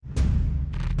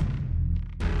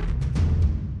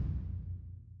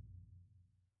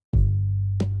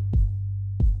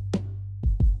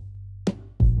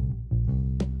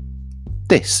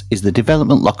This is the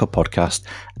Development Locker podcast,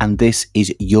 and this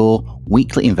is your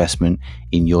weekly investment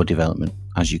in your development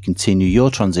as you continue your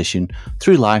transition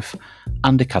through life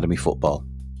and academy football.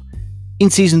 In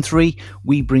Season 3,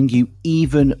 we bring you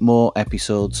even more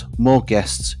episodes, more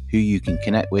guests who you can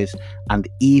connect with, and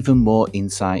even more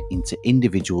insight into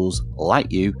individuals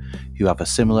like you who have a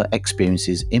similar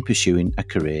experiences in pursuing a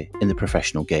career in the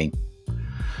professional game.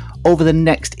 Over the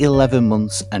next 11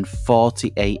 months and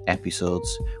 48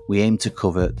 episodes, we aim to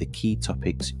cover the key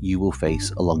topics you will face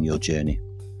along your journey.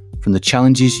 From the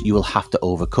challenges you will have to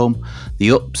overcome,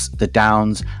 the ups, the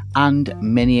downs, and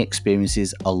many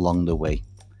experiences along the way.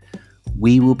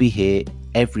 We will be here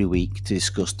every week to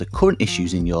discuss the current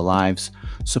issues in your lives,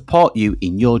 support you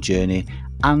in your journey,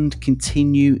 and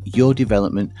continue your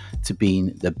development to being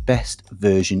the best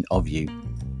version of you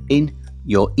in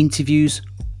your interviews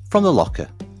from the locker.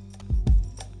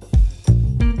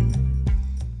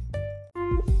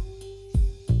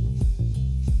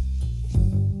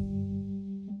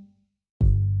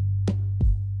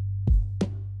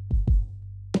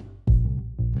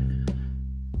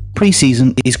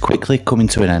 Pre-season is quickly coming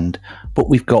to an end, but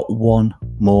we've got one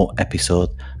more episode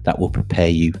that will prepare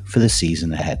you for the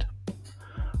season ahead.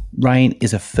 Ryan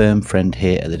is a firm friend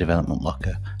here at the Development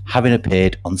Locker, having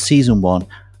appeared on Season 1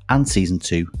 and Season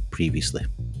 2 previously.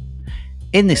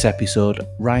 In this episode,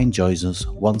 Ryan joins us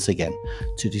once again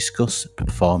to discuss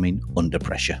performing under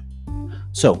pressure.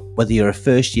 So, whether you're a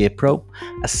first-year pro,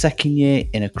 a second year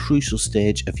in a crucial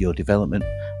stage of your development,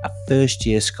 a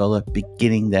first-year scholar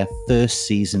beginning their first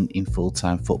season in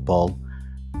full-time football,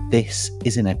 this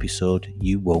is an episode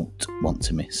you won't want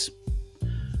to miss.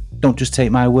 Don't just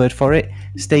take my word for it,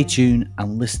 stay tuned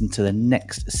and listen to the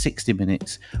next 60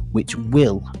 minutes, which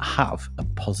will have a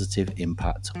positive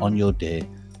impact on your day,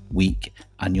 week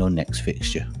and your next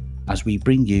fixture, as we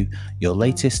bring you your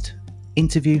latest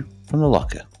interview from the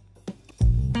locker.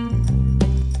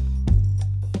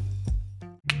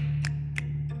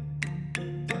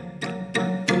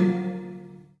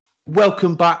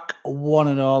 Welcome back, one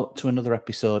and all, to another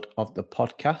episode of the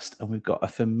podcast. And we've got a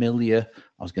familiar,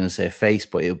 I was going to say face,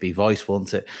 but it'll be voice,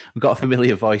 won't it? We've got a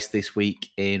familiar voice this week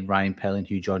in Ryan Pelling,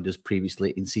 who joined us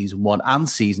previously in Season 1 and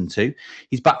Season 2.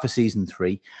 He's back for Season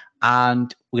 3.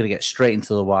 And we're going to get straight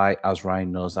into the why, as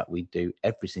Ryan knows that we do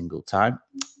every single time.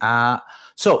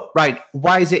 So, Ryan,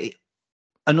 why is it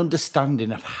an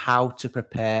understanding of how to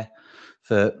prepare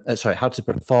how to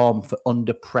perform for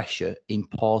under pressure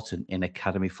important in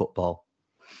academy football?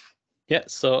 Yeah,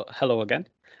 so hello again.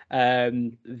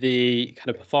 The kind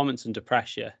of performance under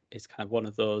pressure is kind of one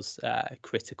of those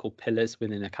critical pillars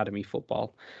within academy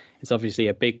football. It's obviously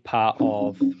a big part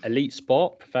of elite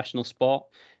sport, professional sport,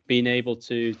 being able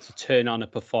to turn on a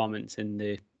performance in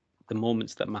the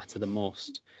moments that matter the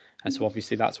most. And so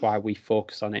obviously that's why we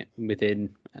focus on it within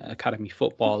academy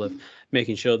football, of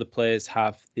making sure the players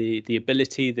have the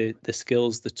ability, the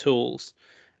skills, the tools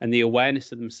and the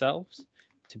awareness of themselves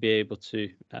to be able to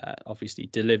obviously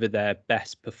deliver their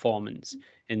best performance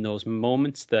in those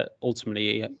moments that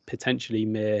ultimately potentially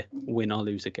may win or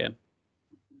lose a game.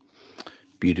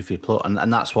 Beautifully put.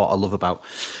 And that's what I love about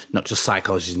not just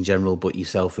psychology in general, but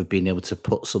yourself, of being able to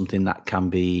put something that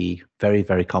can be very,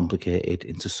 very complicated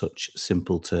into such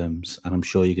simple terms. And I'm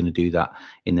sure you're going to do that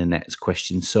in the next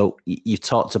question. So you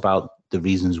talked about the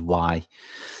reasons why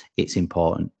it's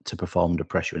important to perform under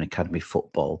pressure in academy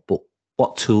football, but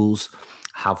what tools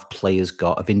have players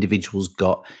got, have individuals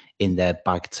got in their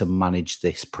bag to manage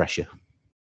this pressure?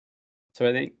 So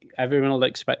I think everyone will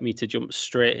expect me to jump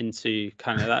straight into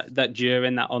kind of that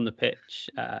during that on the pitch,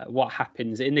 what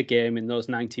happens in the game in those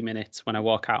 90 minutes when I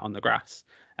walk out on the grass.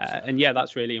 And yeah,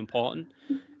 that's really important.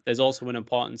 There's also an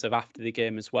importance of after the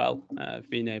game as well,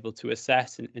 being able to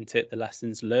assess and take the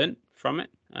lessons learned from it,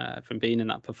 from being in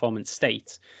that performance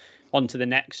state, onto the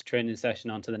next training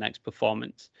session, onto the next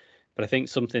performance. But I think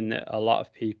something that a lot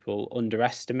of people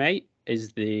underestimate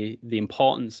is the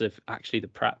importance of actually the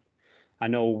prep. I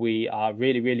know we are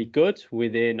really, really good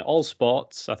within all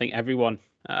sports. I think everyone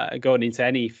going into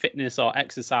any fitness or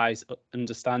exercise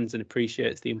understands and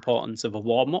appreciates the importance of a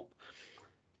warm-up.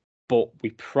 But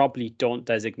we probably don't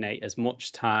designate as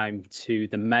much time to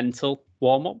the mental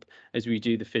warm-up as we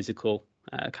do the physical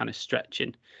kind of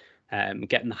stretching.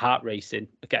 Getting the heart racing,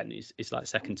 again, is like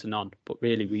second to none. But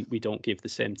really, we don't give the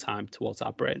same time towards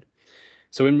our brain.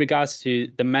 So in regards to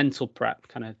the mental prep,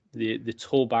 kind of the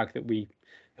tool bag that we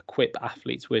equip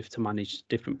athletes with to manage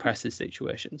different pressure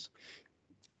situations,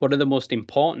 one of the most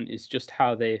important is just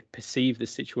how they perceive the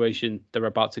situation they're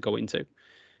about to go into.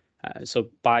 So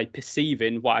by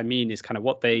perceiving, what I mean is kind of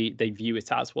what they view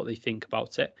it as, what they think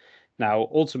about it. Now,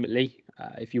 ultimately,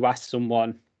 if you ask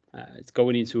someone It's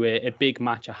going into a big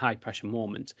match, a high pressure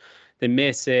moment. They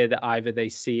may say that either they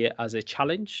see it as a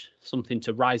challenge, something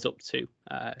to rise up to,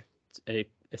 a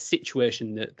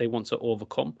situation that they want to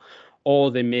overcome,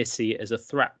 or they may see it as a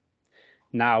threat.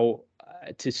 Now,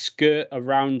 to skirt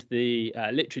around the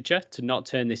literature, to not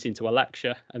turn this into a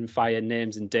lecture and fire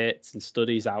names and dates and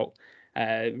studies out,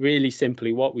 really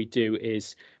simply what we do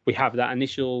is we have that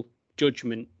initial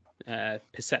judgment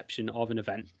perception of an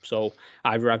event. So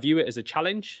either I view it as a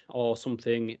challenge or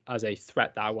something as a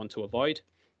threat that I want to avoid.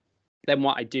 Then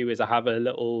what I do is I have a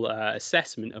little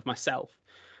assessment of myself.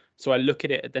 So I look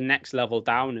at it at the next level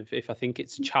down. If I think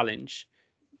it's a challenge,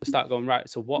 I start going, right,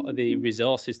 so what are the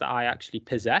resources that I actually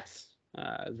possess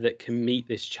that can meet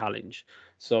this challenge?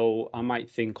 So I might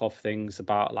think of things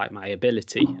about like my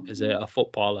ability as a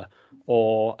footballer,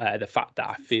 or the fact that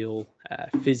I feel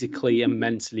physically and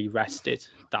mentally rested,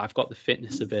 that I've got the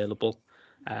fitness available,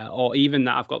 or even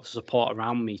that I've got the support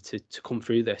around me to come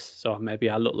through this. So maybe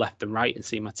I look left and right and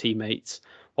see my teammates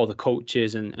or the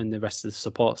coaches and the rest of the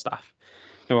support staff.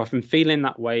 Now, if I'm feeling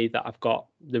that way, that I've got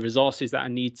the resources that I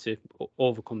need to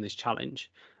overcome this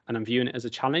challenge, and I'm viewing it as a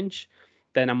challenge,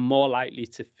 then I'm more likely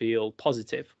to feel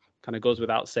positive. Kind of goes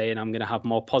without saying, I'm going to have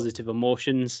more positive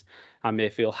emotions. I may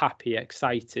feel happy,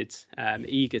 excited,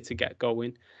 eager to get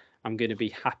going. I'm going to be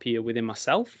happier within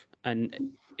myself.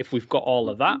 And if we've got all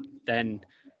of that, then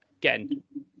again,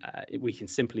 we can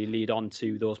simply lead on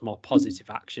to those more positive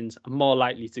actions. I'm more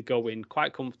likely to go in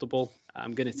quite comfortable.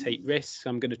 I'm going to take risks.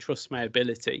 I'm going to trust my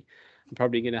ability. I'm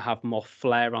probably going to have more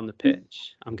flair on the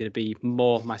pitch. I'm going to be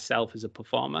more myself as a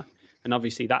performer. And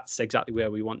obviously, that's exactly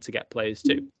where we want to get players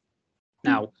to.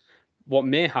 Now, what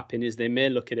may happen is they may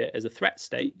look at it as a threat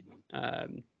state,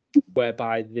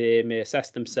 whereby they may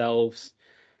assess themselves.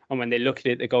 And when they look at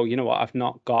it, they go, you know what, I've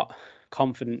not got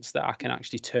confidence that I can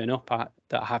actually turn up,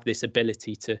 that I have this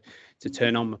ability to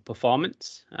turn on my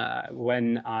performance.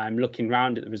 When I'm looking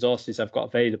around at the resources I've got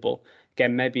available,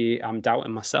 again, maybe I'm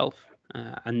doubting myself.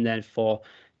 And therefore,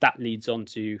 that leads on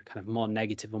to kind of more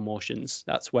negative emotions.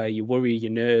 That's where you worry,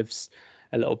 your nerves,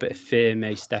 a little bit of fear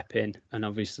may step in. And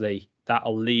obviously,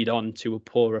 that'll lead on to a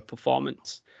poorer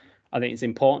performance. I think it's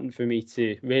important for me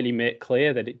to really make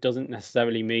clear that it doesn't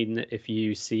necessarily mean that if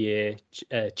you see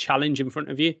a challenge in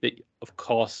front of you, that of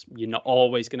course you're not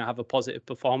always going to have a positive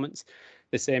performance.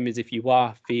 The same as if you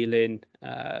are feeling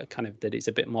kind of that it's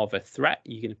a bit more of a threat,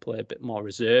 you're going to play a bit more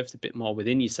reserved, a bit more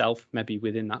within yourself, maybe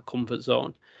within that comfort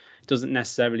zone. It doesn't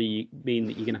necessarily mean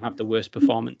that you're going to have the worst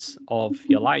performance of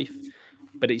your life,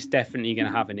 but it's definitely going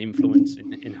to have an influence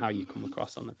in how you come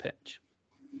across on the pitch.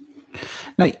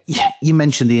 Now, you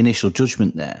mentioned the initial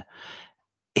judgment there.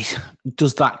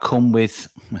 Does that come with,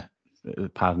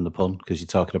 pardon the pun, because you're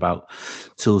talking about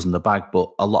tools in the bag, but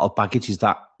a lot of baggage? Does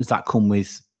that come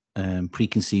with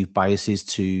preconceived biases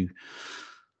to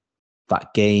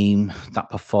that game, that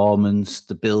performance,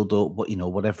 the build-up,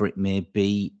 whatever it may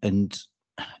be? And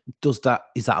is that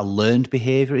a learned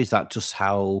behaviour? Is that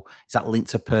linked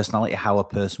to personality, how a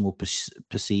person will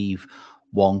perceive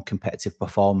one competitive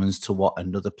performance to what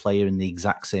another player in the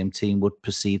exact same team would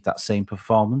perceive that same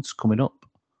performance coming up?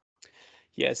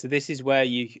 Yeah, so this is where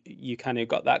you kind of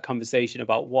got that conversation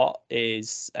about what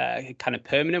is kind of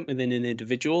permanent within an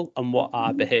individual and what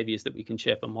are behaviours that we can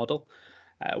shape and model.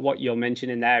 What you're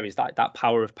mentioning there is that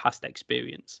power of past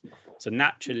experience. So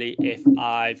naturally, if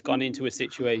I've gone into a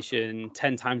situation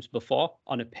 10 times before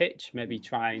on a pitch, maybe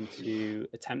trying to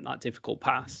attempt that difficult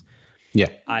pass,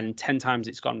 and 10 times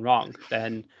it's gone wrong,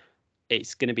 then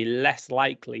it's going to be less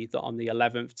likely that on the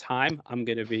 11th time, I'm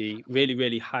going to be really,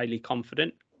 really highly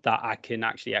confident that I can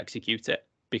actually execute it,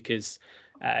 because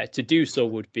to do so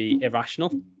would be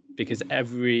irrational, because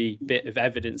every bit of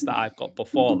evidence that I've got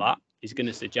before that is going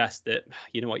to suggest that,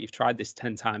 you know what, you've tried this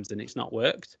 10 times and it's not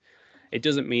worked. It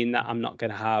doesn't mean that I'm not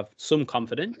going to have some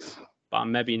confidence, but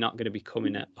I'm maybe not going to be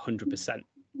coming at 100%.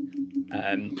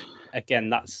 Again,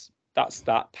 that's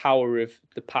that power of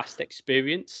the past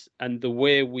experience, and the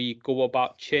way we go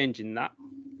about changing that.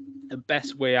 The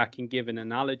best way I can give an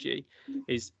analogy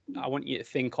is, I want you to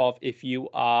think of if you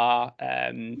are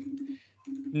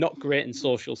not great in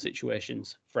social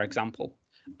situations, for example,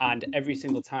 and every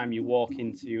single time you walk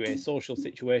into a social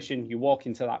situation, you walk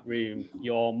into that room,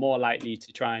 you're more likely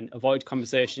to try and avoid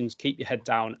conversations, keep your head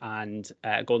down, and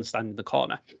go and stand in the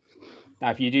corner. Now,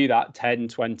 if you do that 10,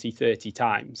 20, 30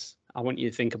 times, I want you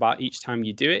to think about each time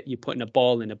you do it, you're putting a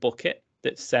ball in a bucket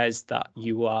that says that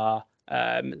you are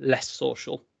less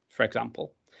social, for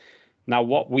example. Now,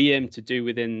 what we aim to do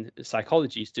within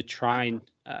psychology is to try and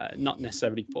not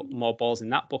necessarily put more balls in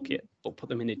that bucket, but put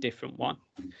them in a different one.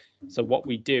 So what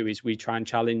we do is we try and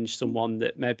challenge someone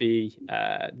that maybe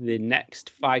the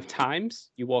next 5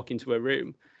 times you walk into a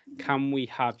room, can we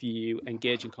have you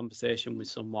engage in conversation with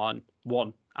someone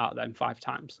 1 out of them 5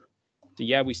 times? So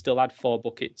yeah, we still add 4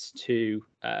 buckets to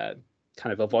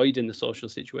kind of avoiding the social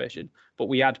situation, but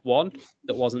we add 1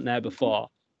 that wasn't there before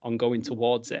on going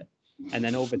towards it. And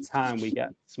then over time, we get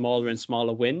smaller and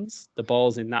smaller wins. The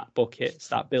balls in that bucket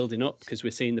start building up because we're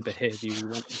seeing the behavior we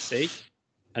want to see.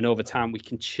 And over time, we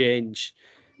can change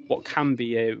what can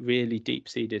be a really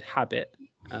deep-seated habit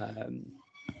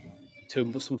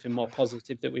to something more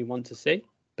positive that we want to see.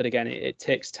 But again, it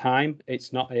takes time.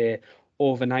 It's not a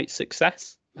overnight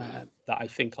success that I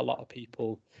think a lot of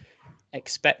people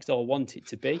expect or want it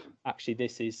to be. Actually,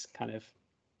 this is kind of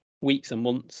weeks and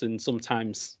months, and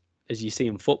sometimes, as you see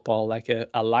in football, like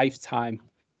a lifetime,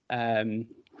 kind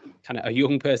of a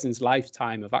young person's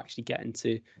lifetime of actually getting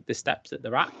to the steps that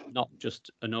they're at, not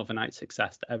just an overnight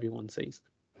success that everyone sees.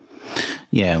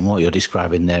 Yeah, and what you're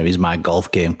describing there is my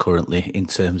golf game currently, in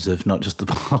terms of not just the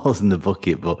balls in the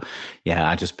bucket, but yeah,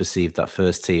 I just perceive that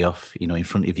first tee off, in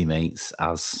front of your mates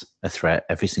as a threat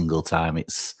every single time. I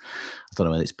don't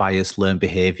know whether it's bias, learned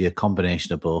behaviour,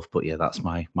 combination of both, but yeah, that's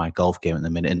my golf game at the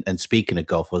minute. And speaking of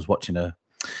golf, I was watching a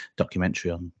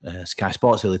documentary on Sky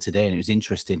Sports earlier today, and it was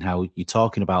interesting how you're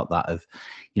talking about that of,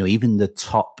 even the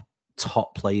top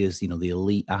players, the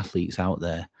elite athletes out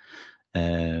there.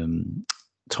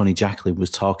 Tony Jacklin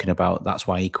was talking about that's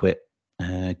why he quit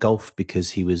golf, because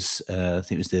he was, I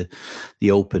think it was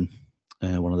the Open,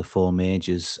 one of the 4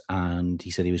 majors, and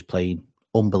he said he was playing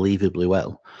unbelievably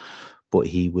well, but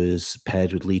he was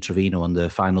paired with Lee Trevino on the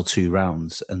final 2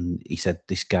 rounds, and he said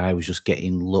this guy was just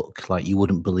getting luck like you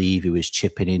wouldn't believe. He was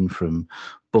chipping in from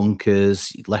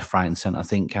bunkers, left, right, and centre. I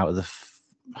think out of the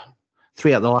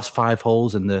 3 out of the last 5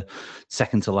 holes, and the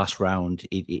second to last round,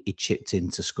 he chipped in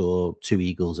to score 2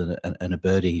 eagles and a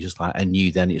birdie. He just like, I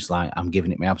knew then it's like, I'm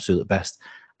giving it my absolute best,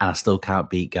 and I still can't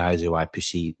beat guys who I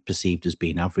perceived as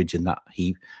being average, and that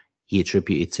he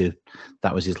attributed to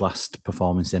that was his last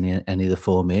performance in any of the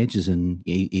 4 majors, and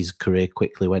his career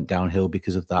quickly went downhill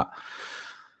because of that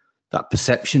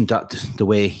perception, that the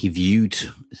way he viewed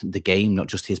the game, not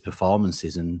just his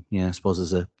performances. And yeah, I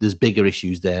suppose there's bigger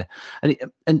issues there.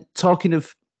 And talking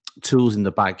of tools in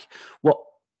the bag, what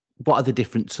are the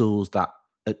different tools that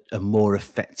are more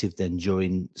effective than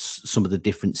during some of the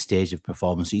different stages of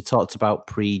performance? You talked about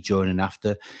pre, during, and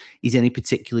after. Is there any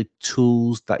particular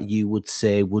tools that you would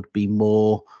say would be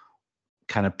more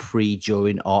kind of pre,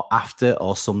 during, or after,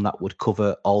 or some that would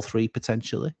cover all 3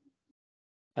 potentially?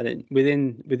 I think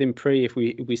within pre, if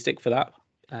we stick for that,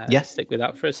 stick with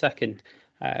that for a second.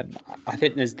 I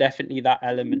think there's definitely that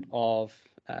element of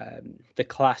the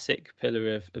classic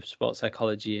pillar of sports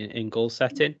psychology in goal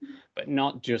setting, but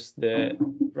not just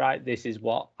this is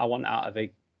what I want out of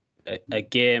a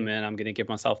game, and I'm going to give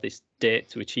myself this date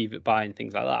to achieve it by, and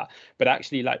things like that, but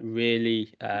actually like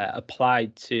really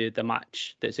applied to the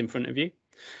match that's in front of you.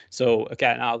 So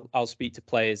again, I'll speak to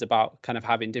players about kind of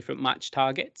having different match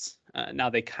targets. Now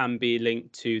they can be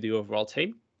linked to the overall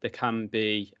team. There can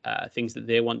be things that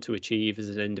they want to achieve as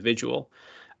an individual.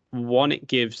 One, it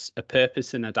gives a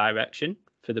purpose and a direction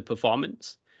for the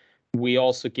performance. We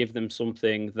also give them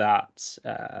something that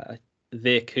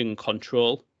they can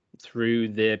control through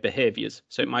their behaviors.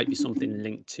 So it might be something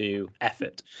linked to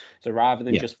effort. So rather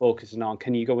than just focusing on,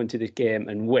 can you go into this game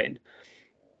and win,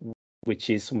 which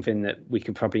is something that we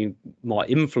can probably more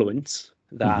influence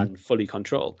than fully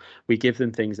control, we give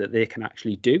them things that they can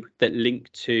actually do that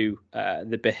link to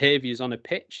the behaviors on a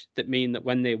pitch, that mean that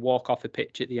when they walk off a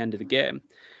pitch at the end of the game,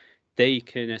 they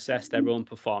can assess their own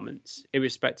performance,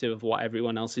 irrespective of what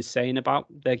everyone else is saying about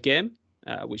their game,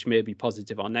 which may be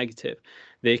positive or negative.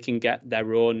 They can get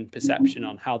their own perception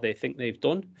on how they think they've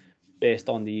done based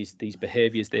on these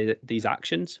behaviors, these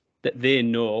actions, that they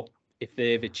know if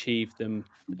they've achieved them,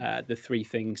 the 3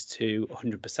 things to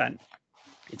 100%,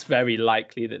 it's very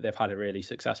likely that they've had a really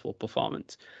successful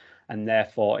performance. And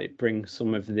therefore, it brings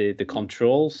some of the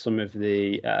control, some of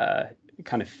the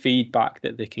kind of feedback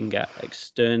that they can get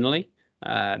externally.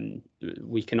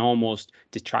 We can almost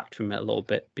detract from it a little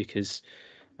bit, because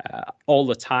all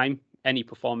the time, any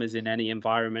performers in any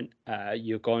environment,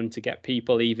 you're going to get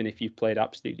people, even if you've played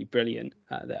absolutely brilliant,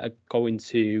 that are going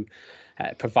to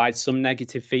provide some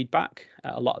negative feedback.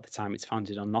 A lot of the time it's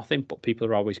founded on nothing, but people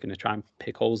are always going to try and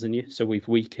pick holes in you. So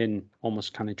we can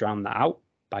almost kind of drown that out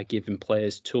by giving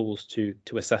players tools to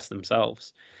assess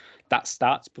themselves. That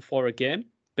starts before a game.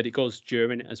 but it goes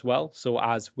during it as well. So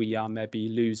as we are maybe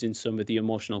losing some of the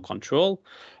emotional control,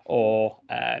 or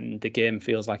the game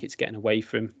feels like it's getting away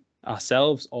from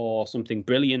ourselves, or something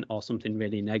brilliant or something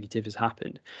really negative has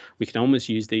happened, we can almost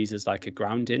use these as like a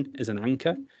grounding, as an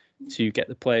anchor, to get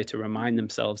the player to remind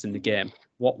themselves in the game,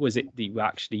 what was it that you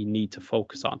actually need to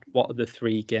focus on? What are the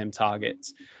 3 game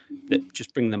targets that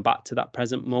just bring them back to that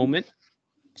present moment?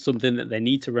 Something that they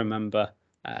need to remember,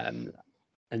 and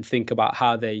think about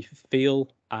how they feel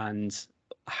and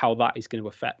how that is going to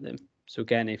affect them. So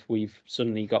again, if we've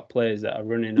suddenly got players that are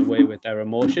running away with their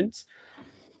emotions,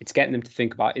 it's getting them to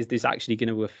think about, is this actually going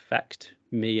to affect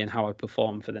me and how I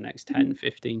perform for the next 10,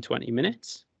 15, 20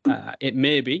 minutes? It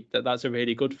may be that that's a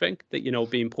really good thing, that, you know,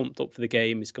 being pumped up for the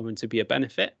game is going to be a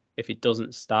benefit if it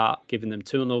doesn't start giving them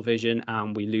tunnel vision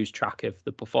and we lose track of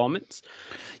the performance.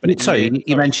 But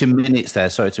you mentioned minutes there.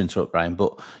 Sorry to interrupt, Brian,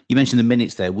 but you mentioned the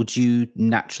minutes there. Would you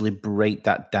naturally break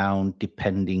that down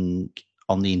depending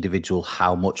on the individual,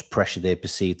 how much pressure they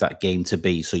perceive that game to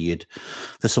be? So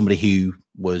for somebody who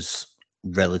was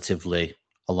relatively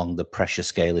along the pressure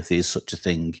scale, if there is such a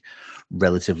thing,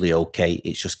 relatively okay,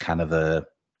 it's just kind of a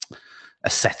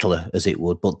settler, as it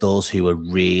would. But those who are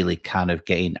really kind of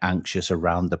getting anxious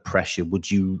around the pressure,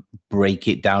 would you break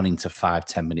it down into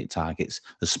 5-10 minute targets,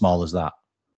 as small as that?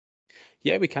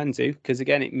 Yeah, we can do, because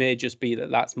again, it may just be that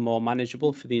that's more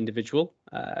manageable for the individual.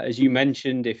 As you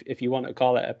mentioned, if you want to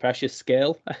call it a pressure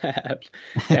scale,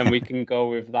 then we can go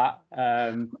with that.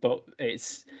 But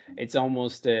it's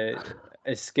almost a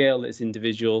scale that's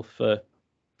individual for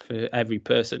every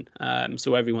person.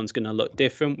 So everyone's going to look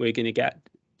different. We're going to get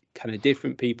kind of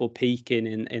different people peaking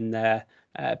in their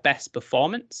best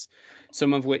performance,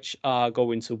 some of which are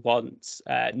going to want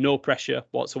no pressure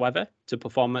whatsoever to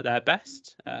perform at their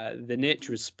best. The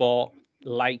nature of sport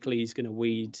likely is going to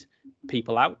weed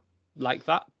people out like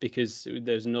that, because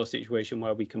there's no situation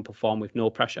where we can perform with no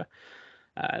pressure.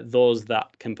 Those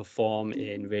that can perform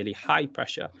in really high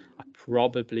pressure are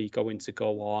probably going to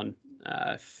go on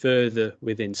further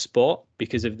within sport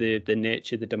because of the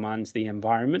nature, the demands, the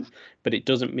environment. But it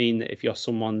doesn't mean that if you're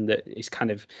someone that is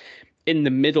kind of in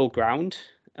the middle ground,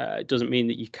 it doesn't mean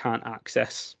that you can't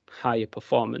access higher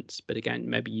performance. But again,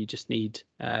 maybe you just need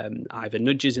either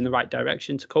nudges in the right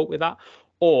direction to cope with that,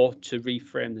 or to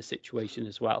reframe the situation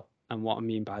as well. And what I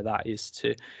mean by that is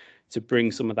to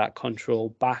bring some of that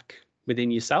control back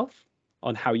within yourself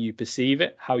on how you perceive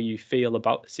it, how you feel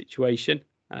about the situation,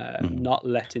 not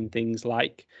letting things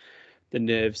like the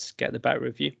nerves get the better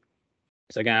of you.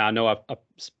 So again, I know I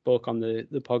spoke on the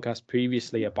podcast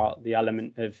previously about the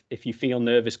element of, if you feel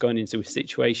nervous going into a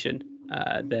situation,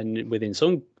 then within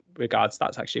some regards,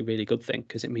 that's actually a really good thing,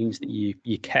 because it means that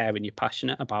you care and you're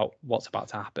passionate about what's about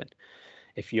to happen.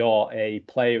 If you're a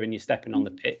player and you're stepping on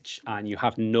the pitch and you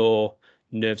have no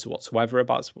nerves whatsoever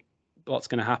about what's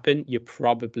going to happen, you're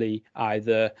probably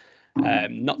either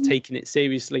not taking it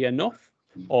seriously enough,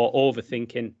 or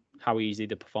overthinking how easy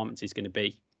the performance is going to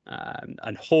be,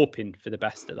 and hoping for the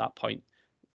best at that point.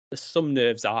 Some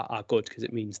nerves are good, because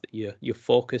it means that you're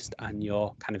focused and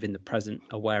you're kind of in the present,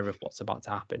 aware of what's about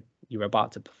to happen. You're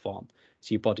about to perform,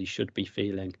 so your body should be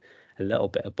feeling a little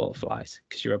bit of butterflies,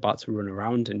 because you're about to run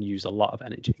around and use a lot of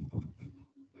energy.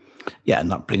 Yeah, and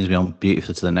that brings me on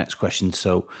beautifully to the next question.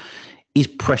 So, is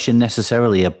pressure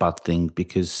necessarily a bad thing?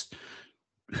 Because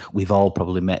we've all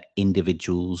probably met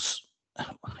individuals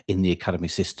in the academy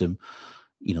system,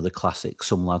 you know, the classic,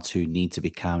 some lads who need to be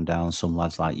calmed down, some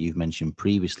lads, like you've mentioned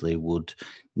previously, would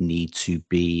need to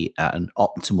be at an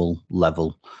optimal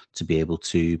level to be able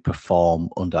to perform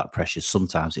under that pressure.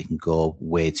 Sometimes it can go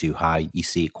way too high. You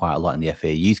see it quite a lot in the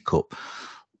FA Youth Cup.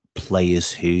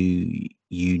 Players who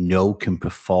can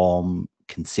perform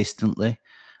consistently,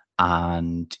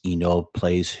 and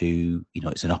players who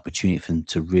it's an opportunity for them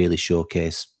to really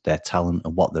showcase their talent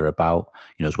and what they're about,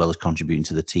 as well as contributing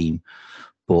to the team.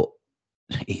 But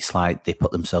it's like they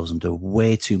put themselves under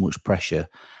way too much pressure,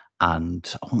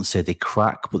 and I won't say they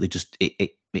crack, but they just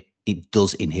it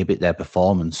does inhibit their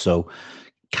performance. So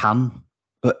can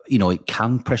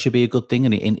pressure be a good thing?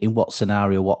 And in what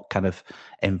scenario, what kind of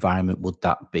environment would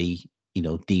that be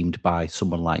deemed by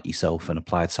someone like yourself, an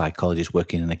applied psychologist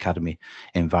working in an academy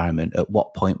environment? At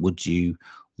what point would you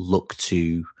look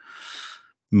to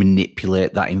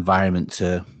manipulate that environment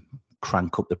to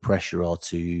crank up the pressure, or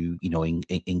to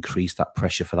increase that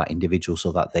pressure for that individual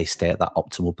so that they stay at that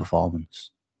optimal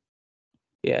performance?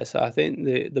 Yeah, so I think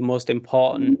the most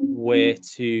important way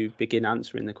to begin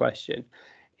answering the question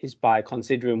is by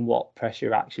considering what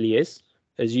pressure actually is.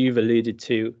 As you've alluded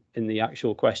to in the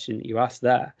actual question that you asked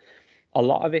there, a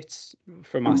lot of it's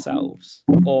from ourselves,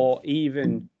 or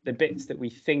even the bits that we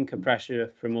think are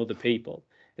pressure from other people.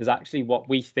 is actually what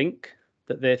we think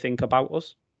that they think about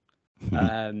us.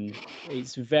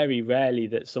 It's very rarely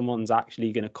that someone's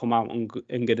actually going to come out and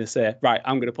going to say, right,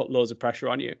 I'm going to put loads of pressure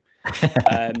on you.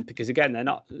 Because again, they're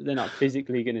not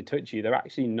physically going to touch you. They're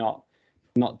actually not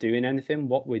doing anything.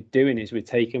 What we're doing is we're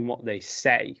taking what they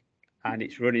say, and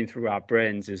it's running through our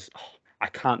brains as, I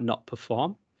can't not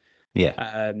perform.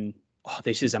 Yeah.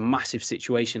 This is a massive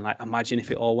situation. Like, imagine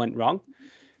if it all went wrong.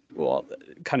 Well,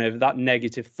 kind of that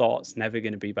negative thought's never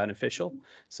going to be beneficial.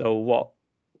 So what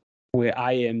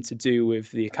I aim to do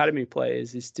with the academy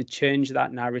players is to change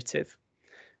that narrative.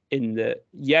 In that,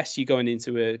 yes, you're going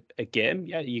into a game,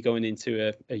 you're going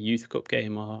into a youth cup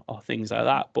game or things like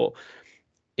that, but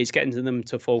it's getting to them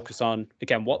to focus on,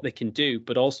 again, what they can do,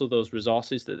 but also those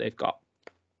resources that they've got.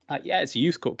 It's a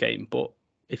youth cup game, but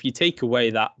if you take away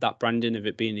that branding of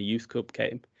it being a youth cup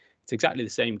game, it's exactly the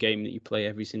same game that you play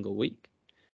every single week.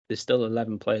 There's still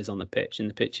 11 players on the pitch, and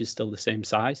the pitch is still the same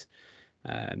size.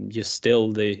 You're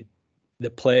still the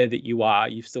player that you are.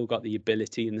 You've still got the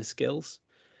ability and the skills.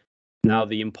 Now,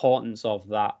 the importance of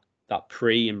that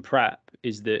pre and prep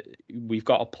is that we've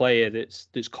got a player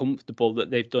that's comfortable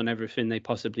that they've done everything they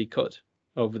possibly could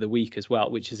over the week as well,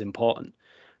 which is important.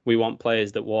 We want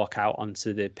players that walk out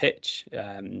onto the pitch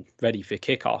ready for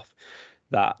kickoff,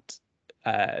 that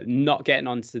not getting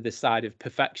onto the side of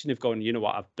perfection of going, you know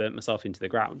what, I've burnt myself into the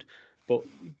ground, but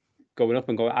going up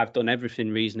and going, I've done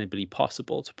everything reasonably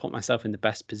possible to put myself in the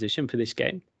best position for this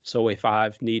game. So if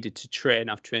I've needed to train,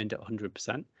 I've trained at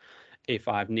 100%. If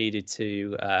I've needed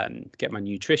to get my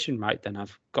nutrition right, then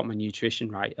I've got my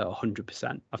nutrition right at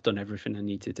 100%. I've done everything I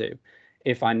need to do.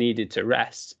 If I needed to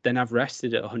rest, then I've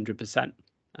rested at 100%.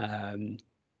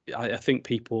 I think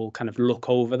people kind of look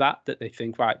over that they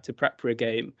think, right, to prep for a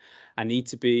game, I need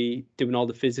to be doing all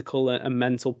the physical and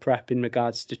mental prep in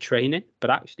regards to training.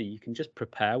 But actually, you can just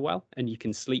prepare well, and you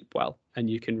can sleep well, and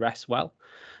you can rest well.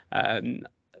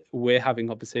 We're having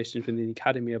conversations within the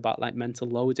academy about like mental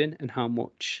loading and how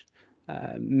much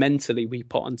mentally we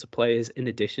put onto players in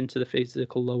addition to the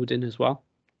physical loading as well.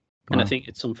 Wow. And I think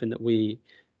it's something that we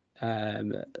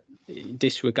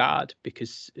disregard,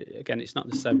 because again, it's not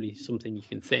necessarily something you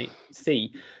can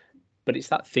see, but it's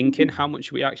that thinking, how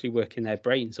much we actually work in their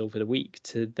brains over the week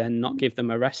to then not give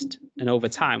them a rest. And over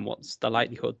time, what's the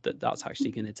likelihood that that's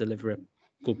actually going to deliver a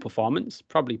good performance?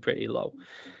 Probably pretty low.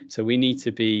 So we need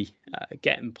to be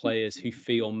getting players who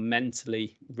feel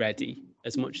mentally ready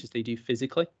as much as they do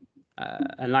physically.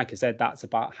 And like I said, that's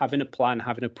about having a plan,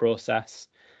 having a process,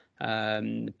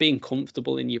 being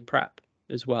comfortable in your prep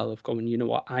as well, of going, you know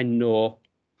what, I know,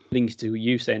 links to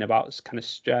you saying about kind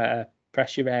of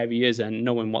pressure areas and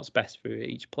knowing what's best for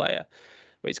each player.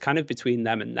 But it's kind of between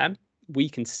them and them. We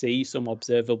can see some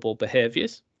observable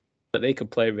behaviours that they could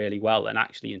play really well and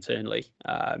actually internally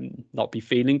not be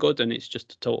feeling good, and it's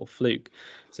just a total fluke.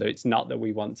 So it's not that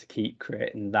we want to keep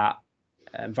creating that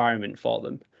environment for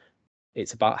them.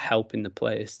 It's about helping the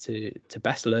players to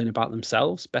best learn about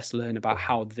themselves, best learn about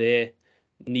how they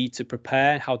need to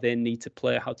prepare, how they need to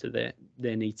play, how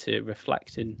they need to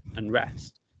reflect and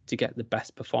rest to get the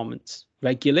best performance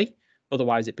regularly.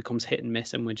 Otherwise, it becomes hit and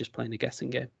miss, and we're just playing a guessing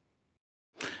game.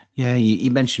 Yeah,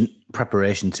 you mentioned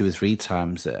preparation 2 or 3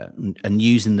 times there, and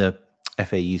using the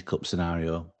FA Youth Cup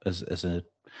scenario as an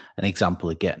example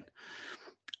again.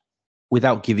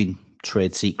 Without giving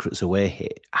trade secrets away here,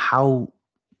 how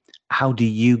do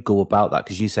you go about that?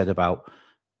 Because you said about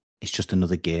it's just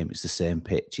another game, it's the same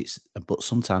pitch. But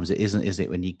sometimes it isn't, is it?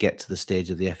 When you get to the stage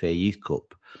of the FA Youth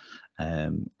Cup,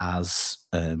 as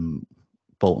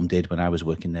Bolton did when I was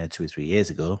working there 2 or 3 years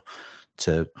ago,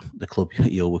 to the club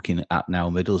you're working at now,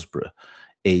 Middlesbrough,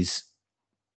 it's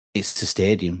the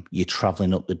stadium. You're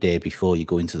travelling up the day before, you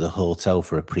go into the hotel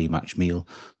for a pre-match meal.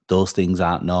 Those things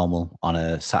aren't normal on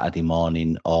a Saturday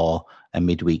morning or a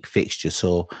midweek fixture.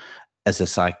 So as a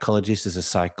psychologist, as a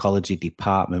psychology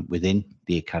department within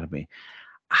the academy,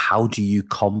 how do you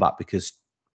combat, because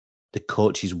the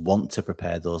coaches want to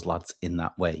prepare those lads in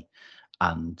that way?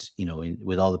 And, you know,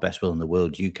 with all the best will in the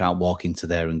world, you can't walk into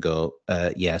there and go,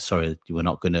 sorry, we're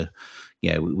not going to,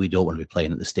 we don't want to be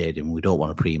playing at the stadium. We don't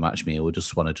want a pre-match meal. We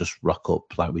just want to rock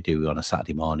up like we do on a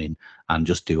Saturday morning and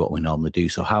just do what we normally do.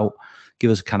 So give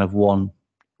us kind of one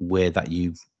way that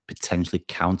you potentially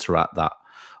counteract that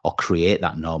or create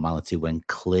that normality when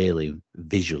clearly,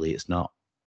 visually, it's not.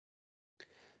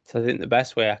 So I think the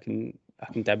best way I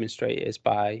can demonstrate it is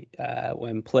by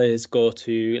when players go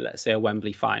to, let's say, a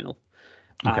Wembley final.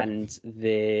 Okay. And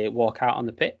they walk out on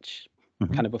the pitch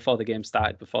kind of before the game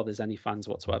started, before there's any fans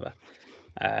whatsoever.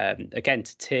 Again,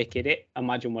 to take it,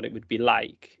 imagine what it would be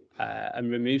like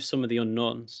and remove some of the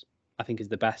unknowns. I think is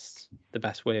the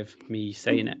best way of me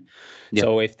saying it. Yeah.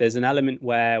 So if there's an element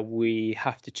where we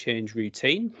have to change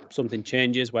routine, something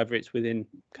changes, whether it's within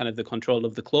kind of the control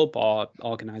of the club or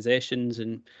organisations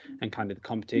and kind of the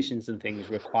competitions and things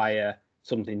require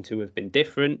something to have been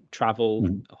different, travel,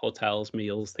 hotels,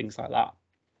 meals, things like that.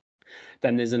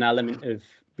 Then there's an element of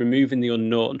removing the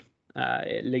unknown.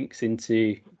 It links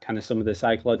into kind of some of the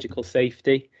psychological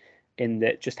safety in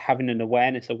that just having an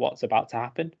awareness of what's about to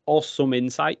happen or some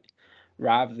insight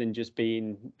rather than just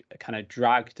being kind of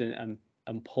dragged and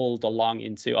pulled along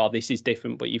into, oh, this is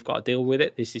different, but you've got to deal with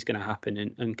it. This is going to happen.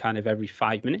 And kind of every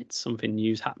 5 minutes, something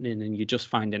new's happening and you're just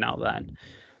finding out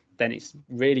then it's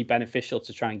really beneficial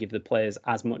to try and give the players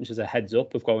as much as a heads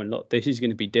up of going, look, this is going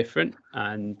to be different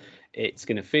and it's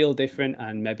going to feel different.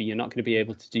 And maybe you're not going to be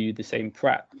able to do the same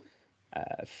prep.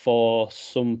 For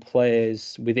some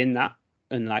players within that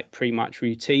and like pre-match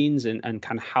routines and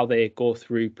kind of how they go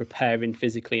through preparing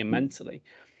physically and mentally,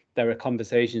 there are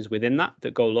conversations within that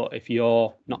go, look, if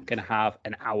you're not going to have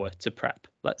an hour to prep,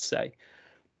 let's say,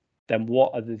 then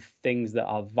what are the things that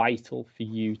are vital for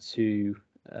you to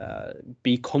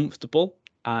be comfortable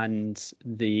and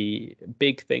the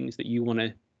big things that you want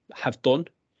to have done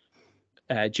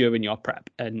during your prep?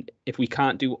 And if we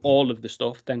can't do all of the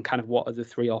stuff, then kind of what are the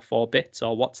 3 or 4 bits,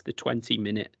 or what's the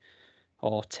 20-minute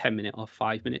or 10-minute or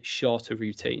 5-minute shorter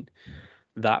routine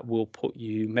that will put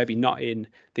you maybe not in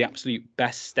the absolute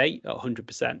best state at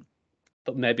 100%,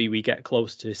 but maybe we get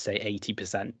close to, say,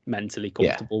 80% mentally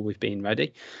comfortable with being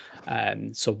ready.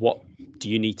 So what do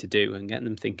you need to do? And getting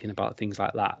them thinking about things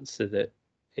like that, so that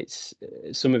it's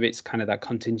some of it's kind of that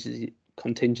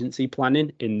contingency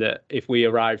planning, in that if we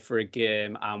arrive for a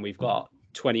game and we've got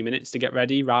 20 minutes to get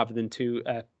ready rather than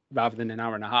an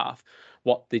hour and a half,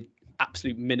 what the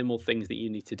absolute minimal things that you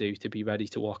need to do to be ready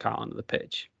to walk out onto the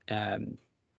pitch, kind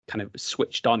of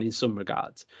switched on in some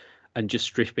regards, and just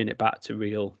stripping it back to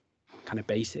real kind of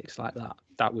basics like that.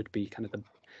 That would be kind of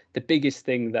the biggest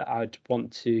thing that I'd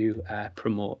want to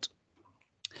promote.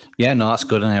 Yeah, no, that's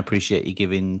good, and I appreciate you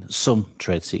giving some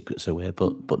trade secrets away,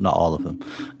 but not all of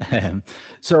them.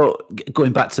 So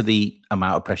going back to the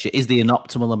amount of pressure, is there an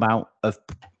optimal amount of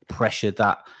pressure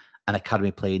that an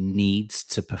academy player needs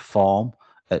to perform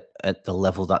at the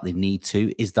level that they need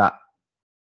to? Is that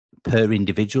per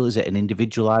individual? Is it an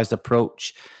individualized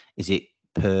approach? Is it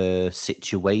per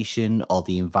situation or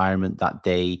the environment that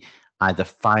they either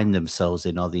find themselves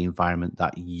in or the environment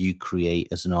that you create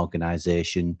as an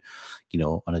organization,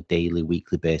 on a daily,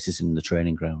 weekly basis in the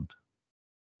training ground?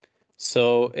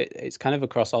 So it's kind of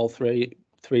across all three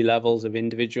levels of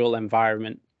individual,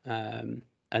 environment, and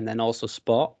then also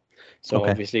sport. So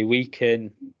obviously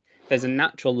there's a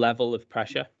natural level of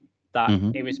pressure that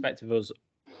irrespective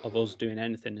of us doing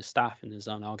anything as staff and as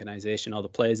an organization, or the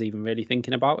players even really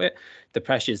thinking about it, the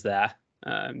pressure's there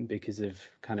because of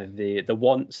kind of the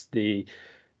wants, the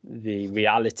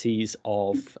realities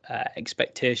of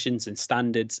expectations and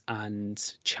standards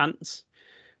and chance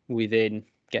within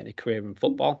getting a career in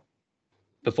football.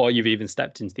 Before you've even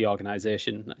stepped into the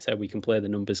organisation, let's say we can play the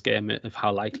numbers game of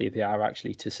how likely they are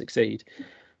actually to succeed.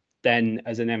 Then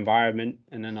as an environment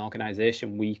and an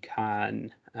organisation, we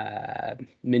can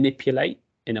manipulate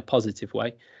in a positive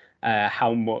way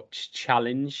how much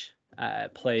challenge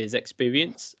players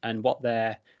experience and what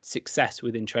their success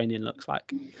within training looks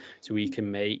like. So we can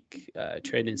make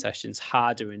training sessions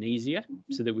harder and easier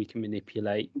so that we can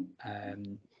manipulate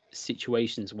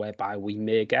situations whereby we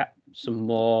may get some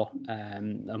more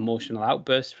emotional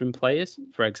outbursts from players,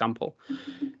 for example.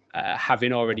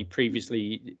 Having already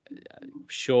previously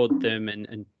showed them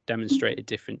and demonstrated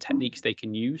different techniques they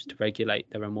can use to regulate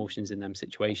their emotions in them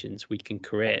situations, we can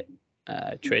create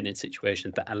training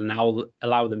situations that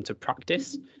allow them to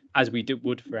practice as we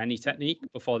would for any technique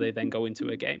before they then go into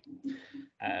a game.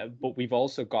 But we've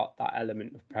also got that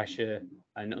element of pressure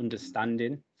and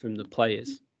understanding from the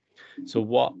players. So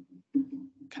what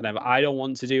kind of I don't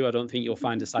want to do, I don't think you'll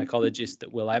find a psychologist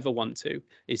that will ever want to,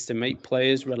 is to make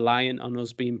players reliant on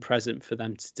us being present for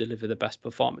them to deliver the best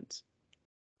performance.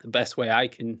 The best way I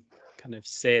can kind of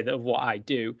say that what I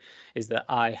do is that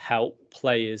I help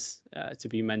players to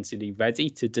be mentally ready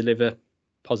to deliver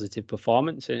positive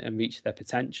performance and reach their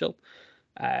potential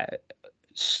kind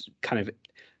of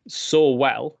so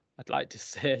well, I'd like to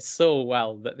say so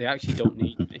well, that they actually don't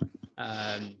need me.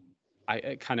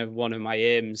 I kind of one of my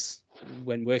aims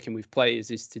when working with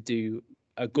players is to do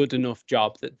a good enough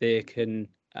job that they can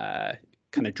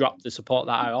kind of drop the support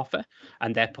that I offer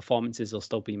and their performances will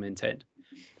still be maintained.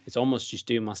 It's almost just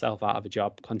doing myself out of a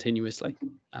job continuously.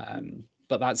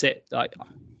 But that's it. Like,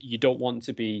 you don't want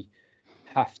to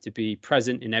have to be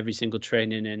present in every single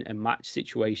training and match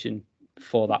situation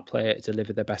for that player to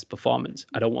deliver their best performance.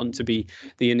 I don't want to be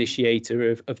the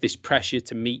initiator of this pressure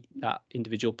to meet that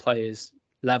individual player's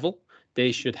level.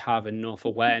 They should have enough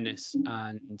awareness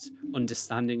and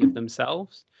understanding of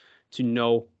themselves to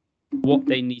know what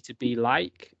they need to be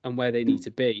like and where they need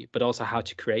to be, but also how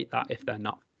to create that if they're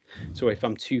not. So if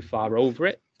I'm too far over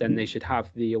it, then they should have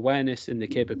the awareness and the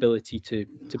capability to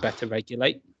better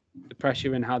regulate the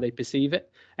pressure and how they perceive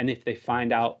it. And if they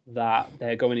find out that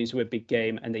they're going into a big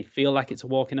game and they feel like it's a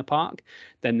walk in a park,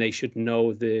 then they should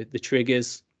know the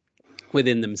triggers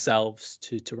within themselves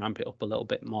to ramp it up a little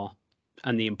bit more,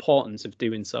 and the importance of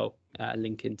doing so,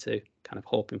 linking to kind of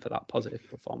hoping for that positive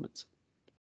performance.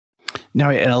 Now,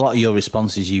 in a lot of your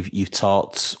responses, you've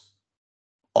talked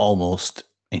almost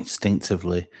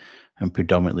instinctively and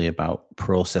predominantly about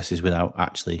processes without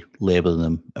actually labelling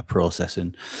them a process.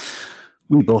 And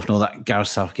we both know that Gareth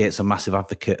Southgate's a massive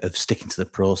advocate of sticking to the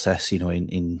process,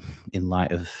 in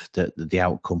light of the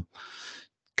outcome,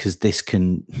 because this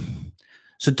can.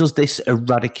 So, does this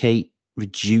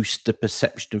reduce the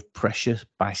perception of pressure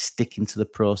by sticking to the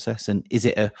process? And is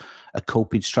it a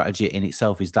coping strategy in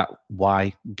itself? Is that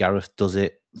why Gareth does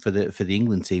it for the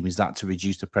England team? Is that to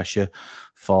reduce the pressure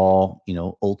for,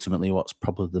 ultimately what's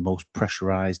probably the most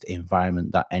pressurized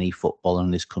environment that any footballer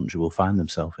in this country will find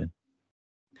themselves in?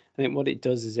 I think what it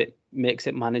does is it makes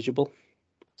it manageable.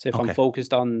 So if I'm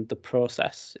focused on the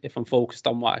process, if I'm focused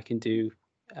on what I can do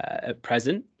at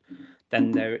present,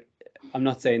 then I'm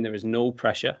not saying there is no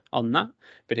pressure on that,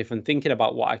 but if I'm thinking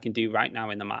about what I can do right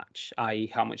now in the match,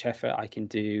 i.e. how much effort I can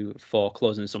do for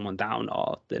closing someone down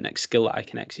or the next skill that I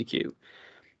can execute,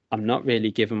 I'm not really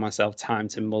giving myself time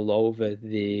to mull over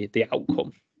the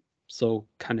outcome. So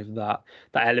kind of that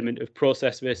element of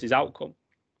process versus outcome.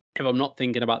 If I'm not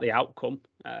thinking about the outcome,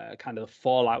 kind of the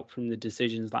fallout from the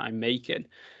decisions that I'm making,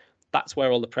 that's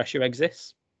where all the pressure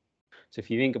exists. So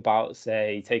if you think about,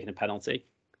 say, taking a penalty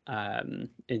in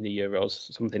the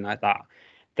Euros, something like that,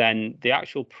 then the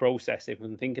actual process, if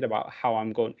I'm thinking about how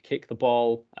I'm going to kick the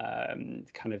ball,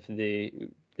 kind of the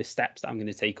steps that I'm going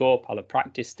to take up, I'll have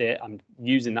practiced it. I'm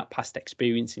using that past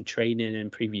experience in training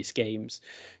and previous games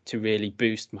to really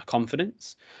boost my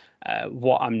confidence.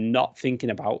 What I'm not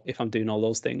thinking about if I'm doing all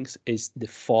those things is the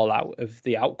fallout of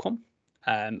the outcome,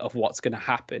 of what's going to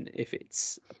happen if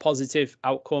it's a positive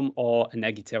outcome or a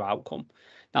negative outcome.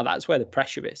 Now, that's where the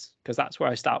pressure is, because that's where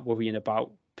I start worrying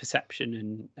about perception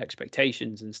and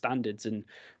expectations and standards and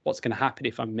what's going to happen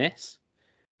if I miss.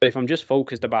 But if I'm just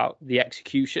focused about the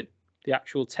execution, the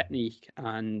actual technique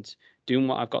and doing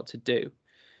what I've got to do,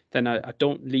 then I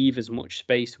don't leave as much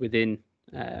space within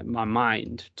my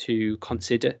mind to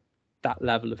consider that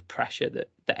level of pressure that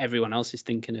everyone else is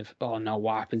thinking of. Oh no,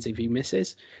 what happens if he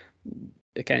misses?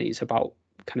 Again, it's about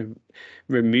kind of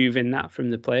removing that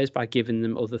from the players by giving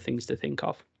them other things to think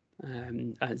of.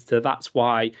 And so that's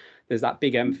why there's that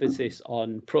big emphasis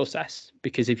on process,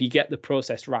 because if you get the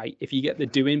process right, if you get the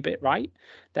doing bit right,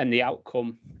 then the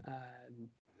outcome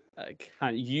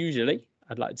usually,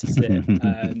 I'd like to say,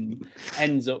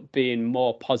 ends up being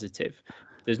more positive.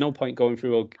 There's no point going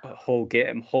through a whole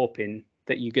game hoping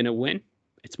that you're going to win.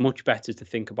 It's much better to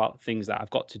think about things that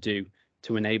I've got to do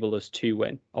to enable us to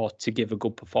win or to give a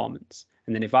good performance.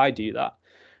 And then if I do that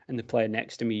and the player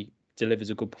next to me delivers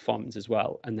a good performance as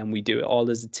well, and then we do it all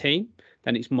as a team,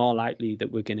 then it's more likely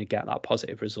that we're going to get that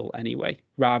positive result anyway,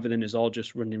 rather than us all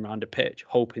just running around a pitch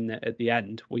hoping that at the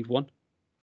end we've won.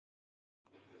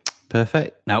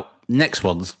 Perfect. Now, next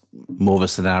one's more of a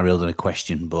scenario than a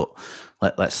question, but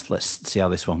let's see how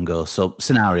this one goes. So,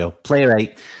 scenario: player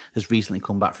A has recently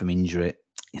come back from injury.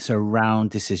 It's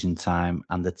around decision time,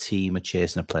 and the team are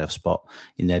chasing a playoff spot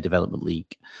in their development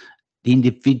league. The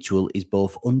individual is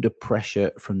both under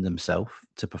pressure from themselves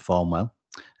to perform well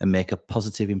and make a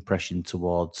positive impression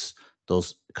towards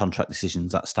those contract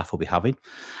decisions that staff will be having,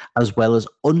 as well as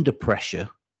under pressure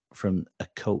from a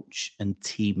coach and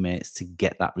teammates to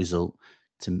get that result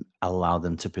to allow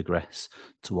them to progress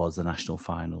towards the national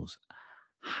finals.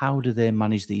 How do they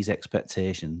manage these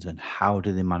expectations, and how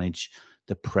do they manage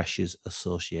the pressures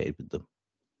associated with them?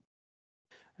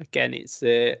 Again, it's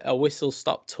a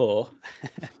whistle-stop tour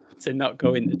to not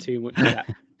go into too much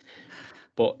depth.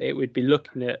 But it would be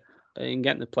looking at and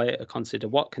getting the player to consider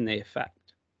what can they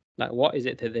affect. Like, what is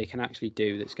it that they can actually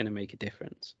do that's going to make a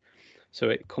difference? So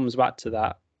it comes back to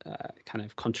that kind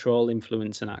of control,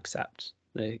 influence, and accept,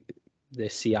 the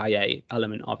CIA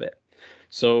element of it.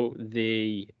 So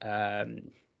the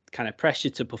kind of pressure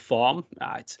to perform,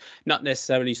 it's not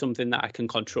necessarily something that I can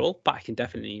control, but I can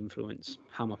definitely influence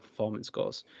how my performance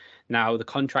goes. Now, the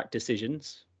contract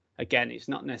decisions, again, it's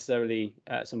not necessarily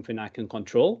something I can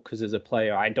control, because as a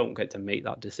player, I don't get to make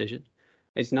that decision.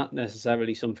 It's not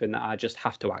necessarily something that I just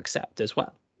have to accept as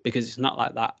well, because it's not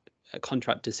like that. A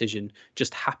contract decision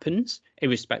just happens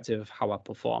irrespective of how I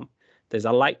perform. There's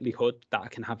a likelihood that I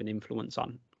can have an influence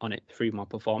on it through my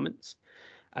performance.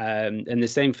 And the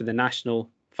same for the national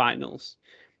finals.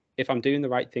 If I'm doing the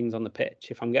right things on the pitch,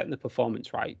 if I'm getting the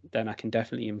performance right, then I can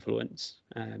definitely influence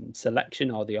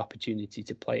selection or the opportunity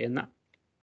to play in that.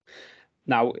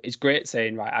 Now, it's great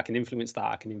saying, right, I can influence that,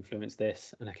 I can influence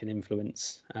this, and I can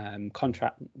influence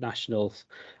contract nationals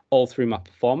all through my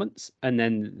performance. And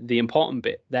then the important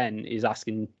bit then is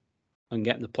asking and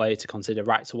getting the player to consider,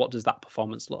 right, so what does that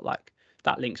performance look like?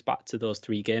 That links back to those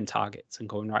 3 game targets and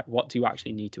going, right, what do you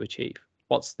actually need to achieve?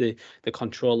 What's the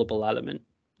controllable element?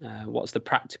 What's the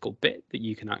practical bit that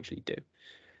you can actually do?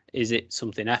 Is it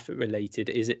something effort related?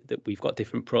 Is it that we've got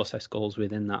different process goals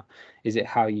within that? Is it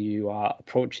how you are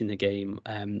approaching the game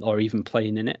or even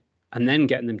playing in it? And then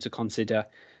getting them to consider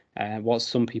what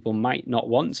some people might not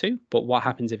want to, but what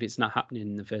happens if it's not happening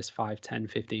in the first 5, 10,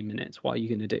 15 minutes? What are you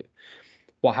going to do?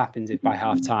 What happens if by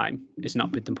half time it's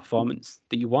not been the performance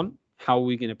that you want? How are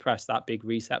we going to press that big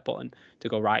reset button to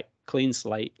go, right, clean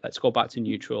slate, let's go back to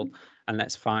neutral and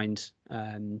let's find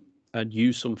and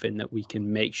use something that we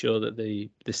can make sure that the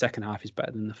second half is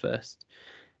better than the first.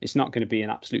 It's not going to be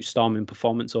an absolute storming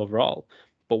performance overall,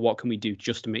 but what can we do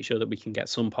just to make sure that we can get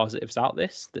some positives out of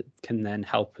this that can then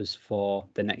help us for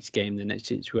the next game, the next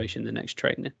situation, the next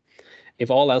training?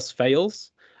 If all else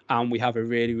fails and we have a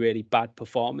really, really bad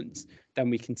performance, then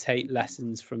we can take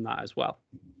lessons from that as well.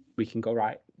 We can go,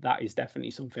 right, that is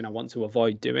definitely something I want to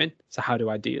avoid doing. So how do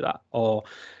I do that? Or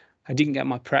I didn't get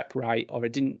my prep right, or I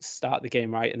didn't start the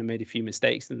game right and I made a few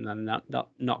mistakes, and then that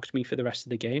knocked me for the rest of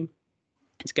the game.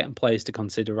 It's getting players to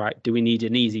consider, right, do we need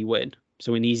an easy win?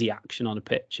 So an easy action on a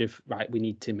pitch of, right, we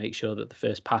need to make sure that the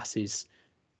first pass is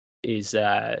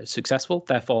successful.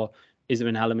 Therefore, is there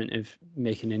an element of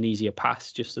making an easier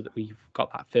pass just so that we've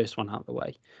got that first one out of the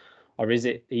way? Or is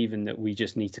it even that we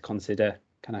just need to consider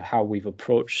kind of how we've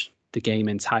approached the game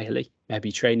entirely?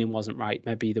 Maybe training wasn't right.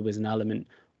 Maybe there was an element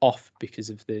off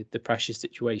because of the pressure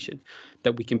situation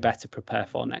that we can better prepare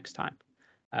for next time.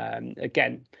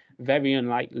 Again, very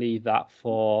unlikely that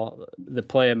for the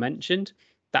player mentioned,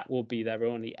 that will be their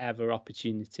only ever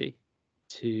opportunity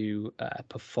to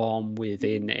perform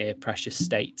within a pressure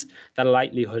state. The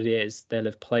likelihood is they'll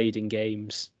have played in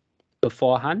games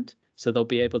beforehand, so they'll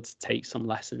be able to take some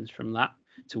lessons from that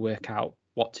to work out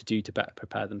what to do to better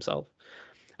prepare themselves.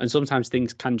 And sometimes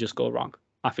things can just go wrong.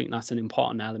 I think that's an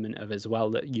important element of as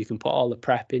well, that you can put all the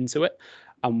prep into it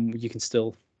and you can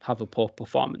still have a poor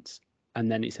performance.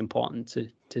 And then it's important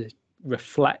to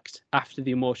reflect after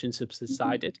the emotions have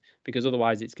subsided, because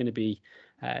otherwise it's going to be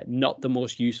not the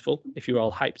most useful if you're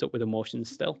all hyped up with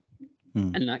emotions still.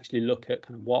 And actually look at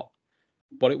kind of what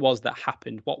it was that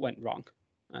happened, what went wrong,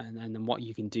 and then what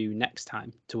you can do next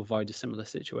time to avoid a similar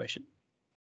situation.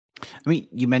 I mean,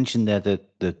 you mentioned there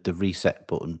the reset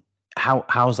button.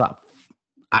 How's that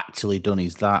actually done?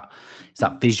 Is that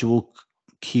visual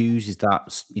cues? Is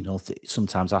that,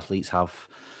 sometimes athletes have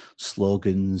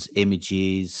slogans,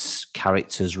 images,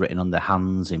 characters written on their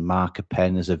hands in marker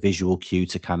pen as a visual cue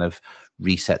to kind of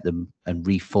reset them and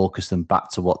refocus them back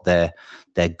to what their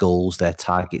goals, their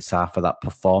targets are for that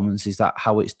performance. Is that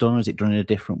how it's done, or is it done in a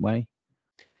different way?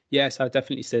 Yes, I'd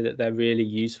definitely say that they're really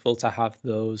useful to have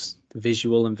those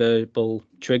visual and verbal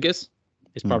triggers.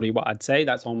 It's probably what I'd say.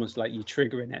 That's almost like you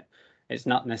triggering it. It's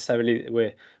not necessarily that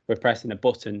we're pressing a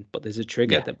button, but there's a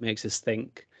trigger that makes us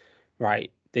think,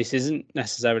 right, this isn't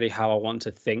necessarily how I want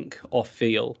to think or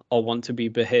feel or want to be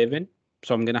behaving.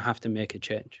 So I'm going to have to make a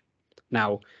change.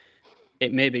 Now,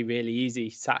 it may be really easy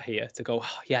sat here to go,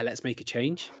 oh, yeah, let's make a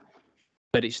change.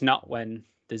 But it's not when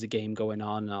there's a game going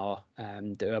on or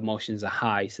the emotions are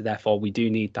high. So therefore, we do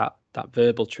need that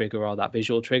verbal trigger or that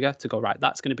visual trigger to go, right,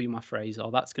 that's going to be my phrase,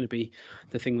 or that's going to be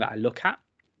the thing that I look at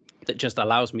that just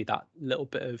allows me that little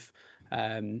bit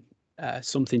of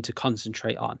something to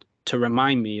concentrate on, to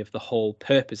remind me of the whole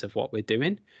purpose of what we're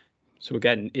doing. So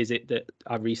again, is it that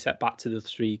I reset back to the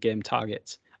 3 game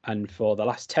targets? And for the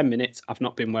last 10 minutes, I've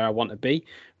not been where I want to be.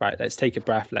 Right, let's take a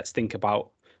breath. Let's think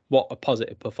about what a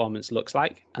positive performance looks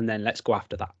like, and then let's go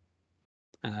after that.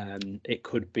 It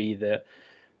could be that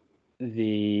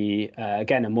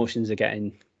again, emotions are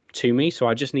getting to me, so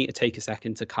I just need to take a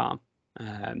second to calm.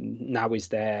 Now, is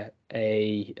there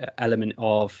a element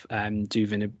of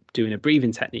doing a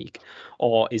breathing technique,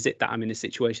 or is it that I'm in a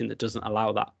situation that doesn't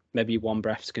allow that? Maybe one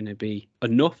breath's going to be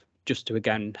enough just to,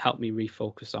 again, help me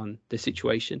refocus on the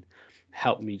situation,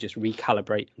 help me just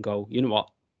recalibrate and go, you know what,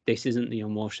 this isn't the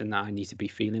emotion that I need to be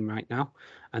feeling right now,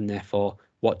 and therefore,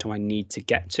 what do I need to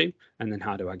get to, and then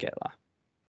how do I get there?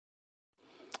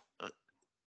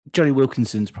 Johnny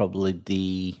Wilkinson's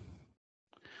probably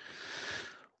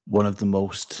one of the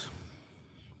most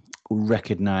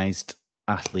recognised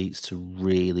athletes to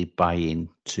really buy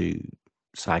into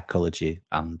psychology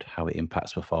and how it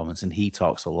impacts performance. And he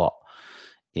talks a lot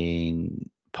in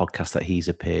podcasts that he's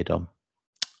appeared on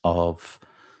of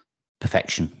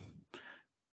perfection.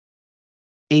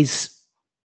 Is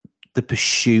the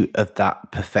pursuit of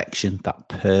that perfection, that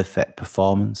perfect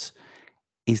performance,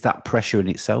 is that pressure in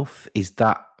itself? Is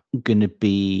that going to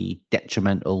be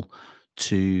detrimental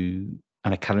to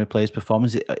an academy player's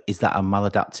performance? Is that a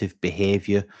maladaptive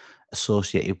behaviour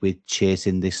associated with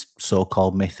chasing this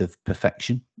so-called myth of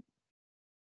perfection?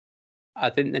 I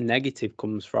think the negative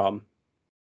comes from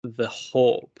the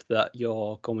hope that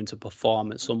you're going to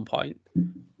perform at some point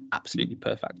absolutely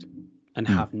perfect and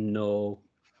have no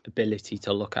ability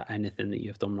to look at anything that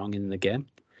you've done wrong in the game.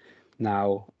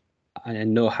 Now, I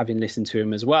know, having listened to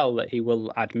him as well, that he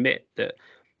will admit that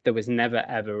there was never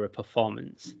ever a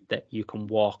performance that you can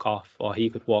walk off, or he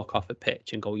could walk off a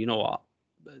pitch and go, you know what,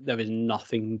 there is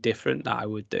nothing different that I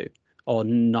would do, or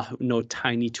no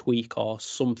tiny tweak or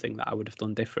something that I would have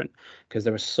done different, because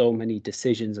there are so many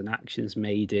decisions and actions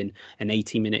made in an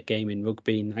 80-minute game in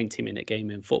rugby, 90-minute game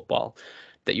in football,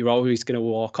 that you're always going to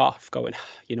walk off going,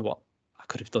 you know what, I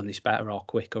could have done this better or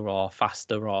quicker or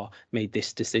faster or made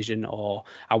this decision, or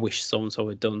I wish so-and-so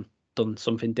had done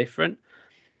something different.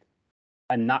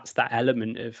 And that's that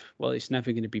element of, well, it's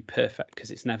never going to be perfect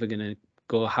because it's never going to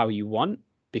go how you want,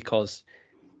 because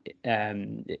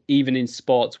even in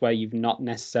sports where you've not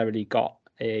necessarily got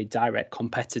a direct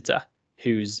competitor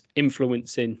who's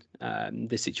influencing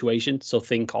the situation, so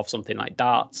think of something like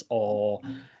darts or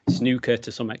snooker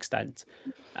to some extent,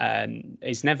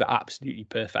 it's never absolutely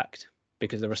perfect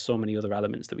because there are so many other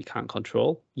elements that we can't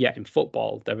control. Yet in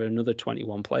football, there are another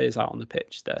 21 players out on the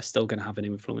pitch that are still going to have an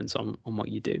influence on what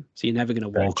you do. So you're never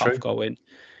going to walk off going,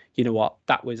 you know what,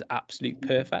 that was absolute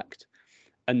perfect.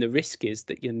 And the risk is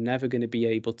that you're never going to be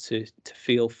able to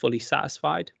feel fully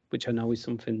satisfied, which I know is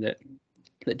something that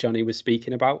Johnny was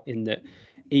speaking about, in that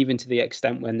even to the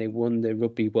extent when they won the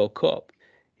Rugby World Cup,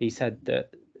 he said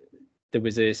that there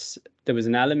was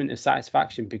an element of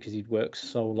satisfaction because he'd worked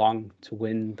so long to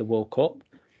win the World Cup.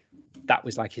 That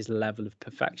was like his level of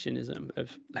perfectionism of,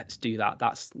 let's do that.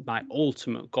 That's my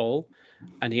ultimate goal.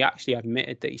 And he actually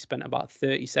admitted that he spent about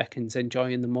 30 seconds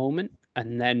enjoying the moment.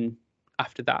 And then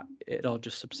after that, it all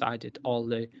just subsided. All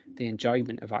the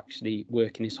enjoyment of actually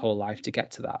working his whole life to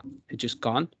get to that had just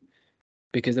gone,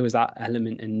 because there was that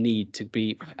element and need to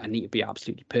be, I need to be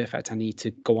absolutely perfect. I need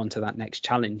to go on to that next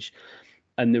challenge.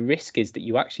 And the risk is that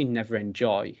you actually never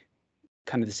enjoy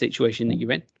kind of the situation that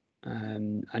you're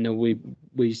in. I know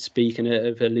we speak and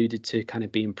have alluded to kind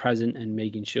of being present and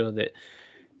making sure that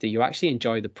you actually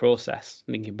enjoy the process.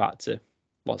 Linking back to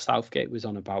what Southgate was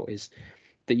on about, is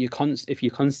that if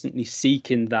you're constantly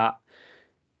seeking that,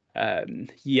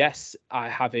 yes, I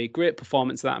have a great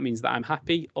performance, that means that I'm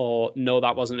happy, or no,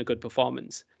 that wasn't a good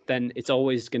performance, then it's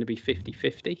always going to be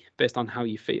 50-50 based on how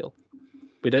you feel.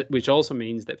 Which also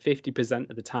means that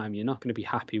 50% of the time you're not going to be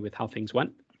happy with how things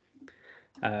went.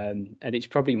 And it's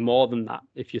probably more than that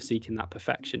if you're seeking that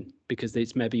perfection, because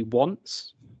it's maybe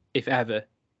once, if ever,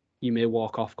 you may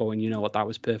walk off going, you know what, that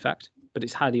was perfect. But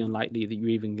it's highly unlikely that you're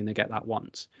even going to get that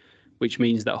once, which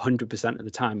means that 100% of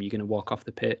the time you're going to walk off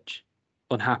the pitch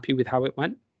unhappy with how it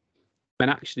went. When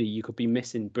actually you could be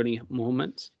missing brilliant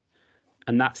moments.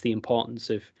 And that's the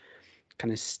importance of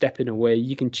kind of stepping away.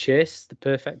 You can chase the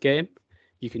perfect game.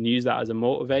 You can use that as a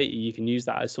motivator. You can use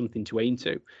that as something to aim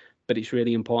to. But it's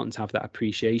really important to have that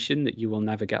appreciation that you will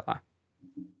never get that.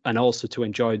 And also to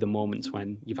enjoy the moments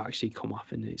when you've actually come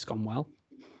off and it's gone well.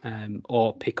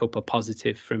 Or pick up a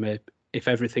positive from if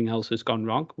everything else has gone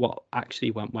wrong, what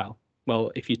actually went well.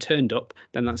 Well, if you turned up,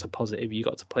 then that's a positive. You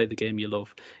got to play the game you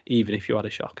love, even if you had a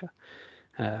shocker.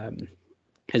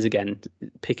 Because again,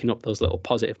 picking up those little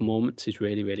positive moments is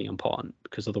really, really important,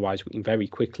 because otherwise we can very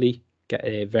quickly get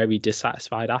a very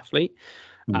dissatisfied athlete.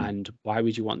 And why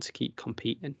would you want to keep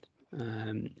competing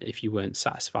if you weren't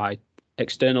satisfied?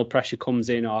 External pressure comes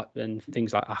in, and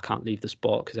things like, I can't leave the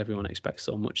sport because everyone expects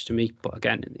so much to me. But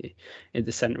again, in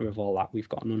the center of all that, we've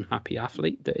got an unhappy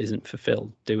athlete that isn't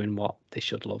fulfilled doing what they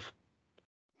should love.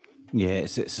 Yeah,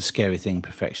 it's a scary thing,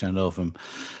 perfection. I know from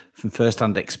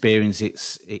first-hand experience,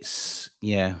 it's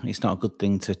not a good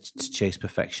thing to chase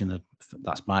perfection.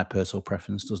 That's my personal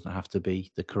preference. Doesn't have to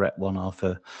be the correct one, or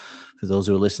for those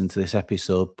who are listening to this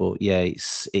episode. But yeah,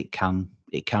 it can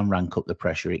rank up the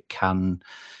pressure. It can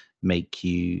make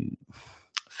you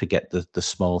forget the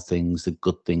small things, the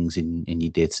good things in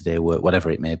your day-to-day work, whatever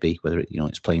it may be, whether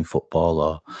it's playing football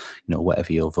or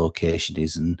whatever your vocation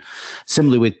is. And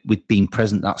similarly with being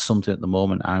present, that's something at the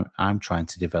moment I'm trying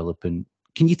to develop. And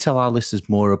can you tell our listeners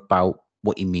more about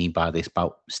what you mean by this,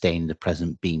 about staying in the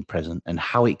present, being present, and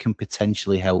how it can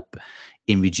potentially help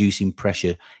in reducing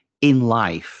pressure in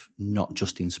life, not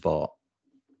just in sport?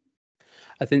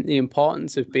 I think the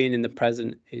importance of being in the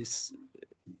present is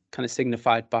kind of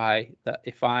signified by that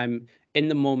if I'm in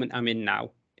the moment I'm in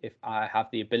now, if I have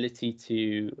the ability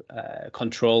to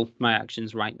control my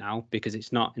actions right now, because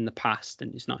it's not in the past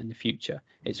and it's not in the future,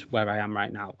 it's where I am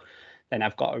right now, then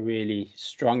I've got a really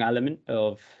strong element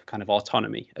of kind of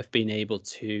autonomy, of being able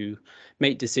to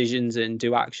make decisions and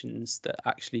do actions that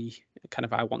actually kind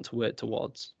of I want to work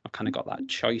towards. I've kind of got that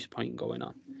choice point going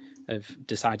on of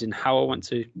deciding how I want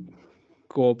to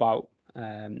go about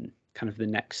kind of the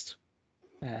next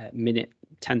minute,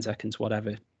 10 seconds,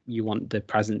 whatever you want the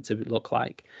present to look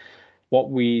like. What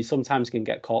we sometimes can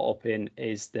get caught up in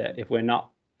is that if we're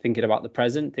not thinking about the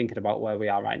present, thinking about where we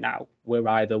are right now, we're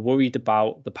either worried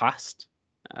about the past.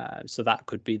 So that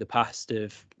could be the past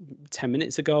of 10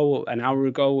 minutes ago, an hour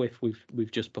ago, if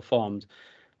we've just performed,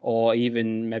 or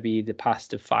even maybe the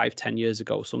past of 5-10 years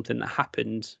ago, something that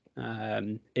happened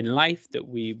in life that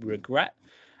we regret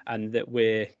and that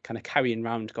we're kind of carrying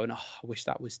around going, oh, I wish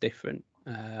that was different.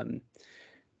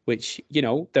 Which,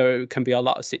 there can be a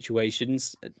lot of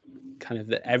situations kind of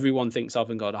that everyone thinks of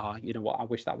and go, you know what, I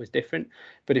wish that was different.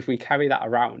 But if we carry that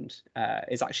around,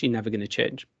 it's actually never going to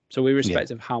change. So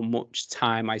irrespective of how much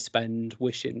time I spend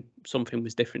wishing something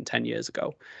was different 10 years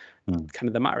ago, kind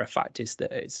of the matter of fact is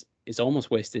that it's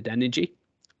almost wasted energy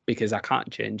because I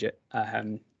can't change it.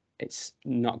 It's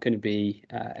not going to be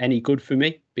any good for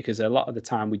me because a lot of the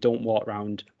time we don't walk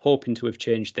around hoping to have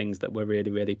changed things that were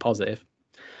really, really positive.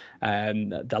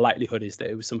 The likelihood is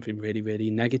that it was something really, really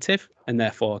negative. And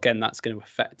therefore, again, that's going to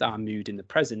affect our mood in the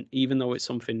present, even though it's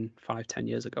something 5-10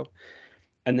 years ago.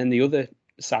 And then the other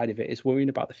side of it is worrying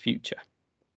about the future.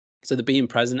 So the being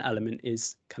present element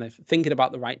is kind of thinking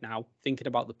about the right now, thinking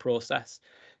about the process,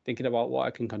 thinking about what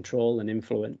I can control and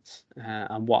influence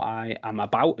and what I am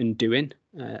about and doing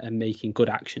and making good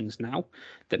actions now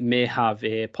that may have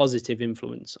a positive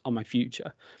influence on my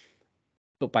future.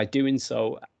 But by doing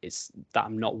so, it's that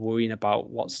I'm not worrying about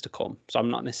what's to come. So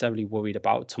I'm not necessarily worried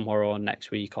about tomorrow or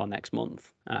next week or next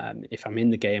month. If I'm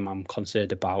in the game, I'm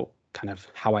concerned about kind of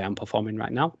how I am performing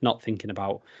right now, not thinking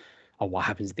about, what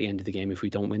happens at the end of the game if we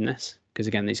don't win this? Because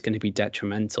again, it's going to be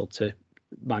detrimental to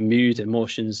my mood,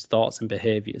 emotions, thoughts, and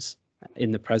behaviors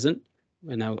in the present.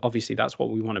 And now, obviously, that's what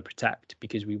we want to protect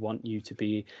because we want you to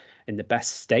be in the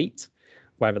best state,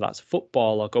 whether that's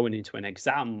football or going into an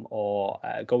exam or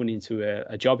going into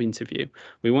a job interview.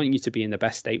 We want you to be in the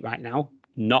best state right now,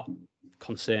 not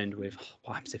concerned with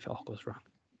what happens if it all goes wrong.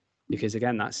 Because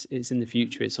again, it's in the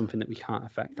future. It's something that we can't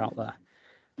affect out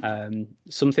there.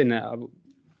 Something that I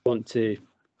want to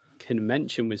kind of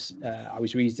mention was I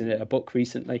was reading a book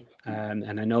recently,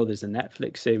 and I know there's a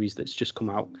Netflix series that's just come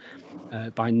out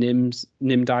by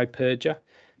Nimdai Purja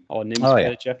or Nims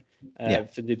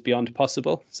Purja for the Beyond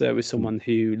Possible. So it was someone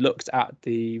who looked at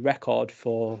the record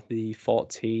for the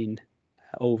 14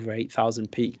 over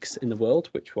 8,000 peaks in the world,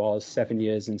 which was 7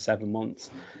 years and 7 months,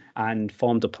 and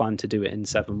formed a plan to do it in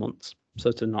 7 months.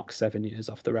 So to knock 7 years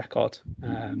off the record.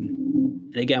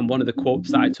 And again, one of the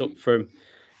quotes that I took from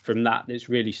that's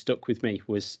really stuck with me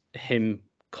was him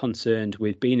concerned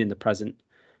with being in the present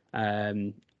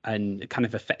and kind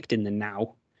of affecting the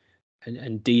now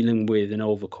and dealing with and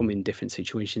overcoming different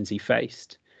situations he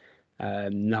faced.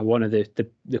 Now, one of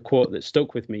the quote that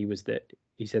stuck with me was that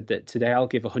he said that today I'll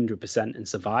give 100% and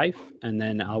survive, and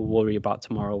then I'll worry about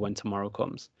tomorrow when tomorrow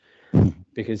comes.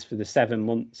 Because for the 7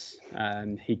 months,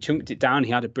 he chunked it down.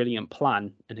 He had a brilliant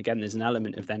plan. And again, there's an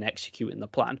element of then executing the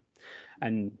plan.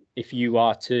 And if you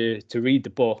are to read the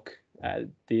book,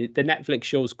 the Netflix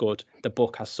show's good. The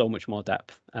book has so much more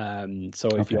depth. So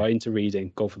if you are into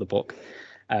reading, go for the book.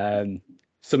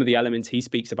 Some of the elements he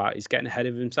speaks about is getting ahead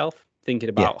of himself, thinking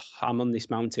about, I'm on this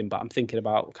mountain, but I'm thinking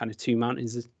about kind of 2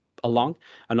 mountains along.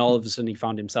 And all of a sudden he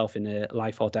found himself in a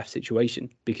life or death situation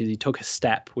because he took a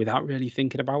step without really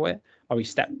thinking about it, or he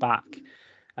stepped back,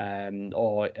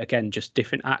 or again, just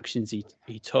different actions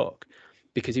he took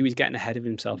because he was getting ahead of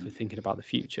himself and thinking about the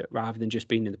future rather than just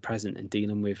being in the present and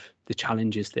dealing with the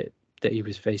challenges that he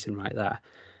was facing right there.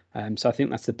 So I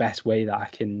think that's the best way that I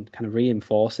can kind of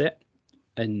reinforce it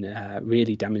and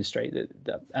really demonstrate that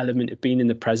the element of being in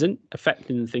the present,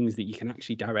 affecting the things that you can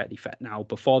actually directly affect now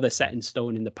before they're set in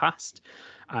stone in the past.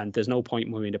 And there's no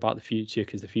point worrying about the future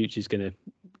because the future is going to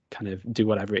kind of do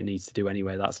whatever it needs to do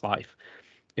anyway. That's life.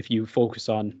 if you focus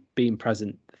on being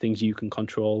present, the things you can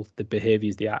control, the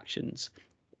behaviors, the actions,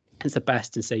 it's the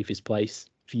best and safest place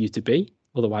for you to be.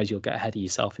 Otherwise, you'll get ahead of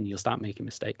yourself and you'll start making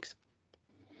mistakes.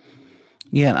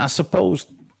 Yeah, and I suppose,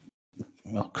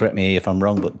 well, correct me if I'm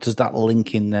wrong, but does that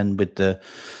link in then with the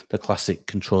classic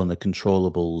controlling the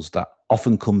controllables that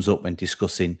often comes up when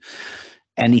discussing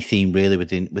anything really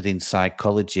within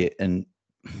psychology, and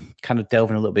kind of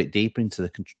delving a little bit deeper into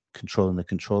the controlling the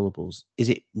controllables? Is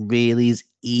it really as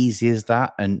easy as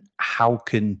that? And how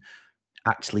can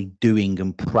actually doing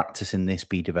and practicing this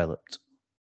be developed?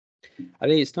 I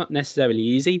think it's not necessarily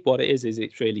easy. What it is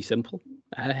it's really simple.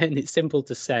 And it's simple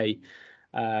to say,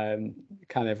 kind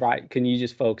of, right, can you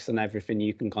just focus on everything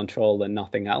you can control and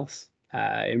nothing else?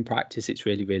 In practice, it's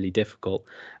really, really difficult.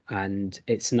 And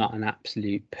it's not an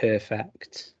absolute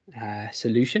perfect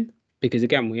solution, because,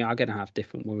 again, we are going to have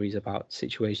different worries about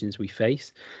situations we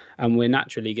face. And we're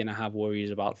naturally going to have worries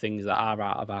about things that are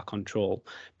out of our control,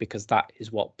 because that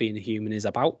is what being a human is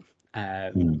about.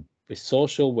 With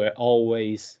social, we're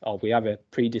always, or we have a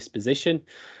predisposition,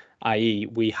 i.e.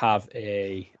 we have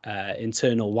a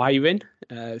internal wiring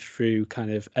through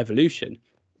kind of evolution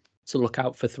to look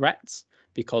out for threats,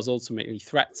 because ultimately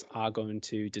threats are going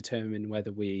to determine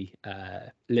whether we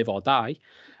live or die.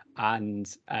 And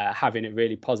having a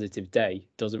really positive day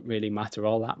doesn't really matter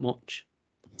all that much.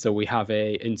 So we have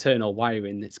a internal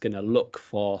wiring that's going to look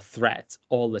for threat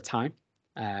all the time,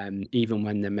 even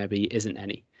when there maybe isn't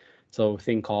any. So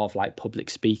think of like public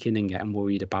speaking and getting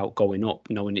worried about going up,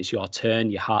 knowing it's your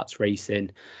turn, your heart's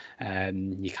racing,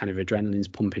 your kind of adrenaline's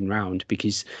pumping round,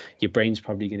 because your brain's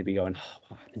probably going to be going, oh,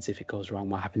 what happens if it goes wrong?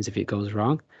 What happens if it goes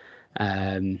wrong?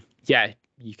 Yeah,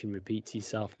 you can repeat to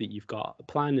yourself that you've got a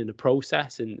plan and a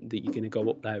process and that you're going to go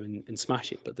up there and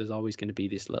smash it. But there's always going to be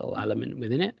this little element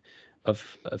within it of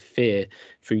fear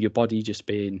through your body just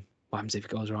being, what happens if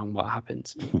it goes wrong? What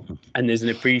happens? And there's an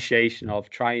appreciation of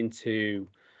trying to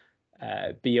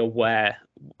be aware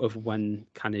of when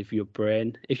kind of your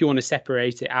brain, if you want to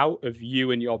separate it out of you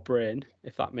and your brain,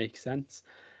 if that makes sense,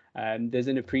 there's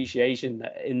an appreciation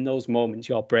that in those moments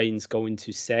your brain's going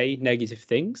to say negative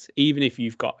things. Even if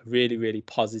you've got a really, really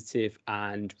positive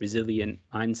and resilient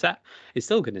mindset, it's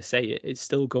still going to say it. It's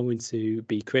still going to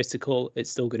be critical.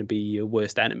 It's still going to be your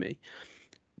worst enemy.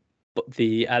 But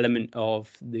the element of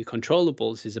the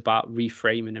controllables is about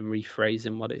reframing and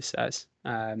rephrasing what it says.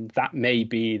 That may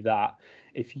be that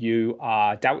if you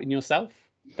are doubting yourself,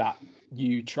 that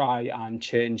you try and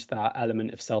change that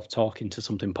element of self-talk into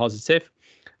something positive,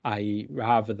 i.e.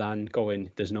 rather than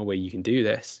going, there's no way you can do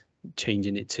this,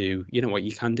 changing it to, you know what,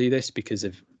 you can do this because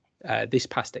of this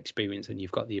past experience and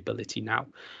you've got the ability now.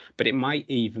 But it might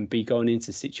even be going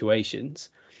into situations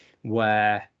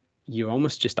where you're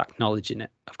almost just acknowledging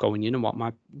it, of going, you know what,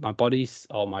 my body's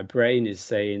or my brain is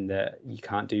saying that you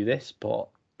can't do this, but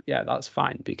yeah, that's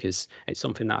fine because it's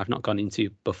something that I've not gone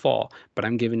into before, but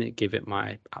I'm give it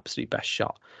my absolute best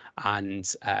shot, and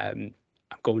I'm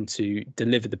going to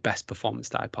deliver the best performance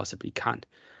that I possibly can.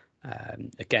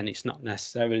 Again, it's not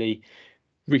necessarily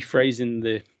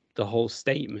rephrasing the whole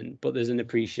statement, but there's an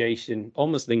appreciation,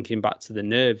 almost linking back to the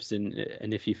nerves, and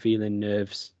if you're feeling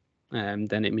nerves,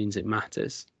 then it means it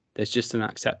matters. There's just an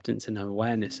acceptance and an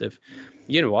awareness of,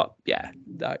 you know what, yeah,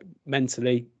 that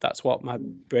mentally, that's what my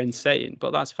brain's saying,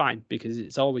 but that's fine because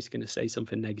it's always going to say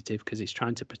something negative because it's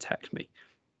trying to protect me.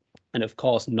 And of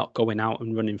course, not going out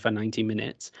and running for 90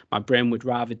 minutes. My brain would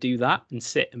rather do that and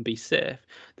sit and be safe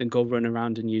than go run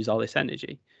around and use all this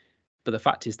energy. But the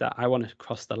fact is that I want to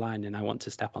cross the line and I want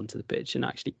to step onto the pitch and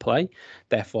actually play.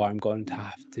 Therefore, I'm going to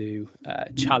have to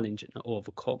challenge and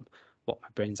overcome what my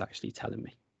brain's actually telling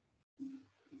me.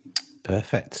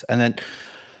 Perfect. And then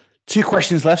 2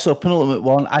 questions left. So penultimate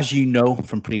one, as you know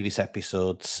from previous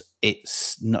episodes,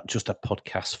 it's not just a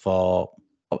podcast for,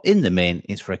 in the main,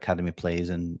 it's for academy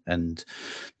players and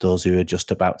those who are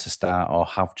just about to start or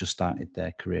have just started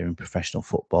their career in professional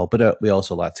football. But we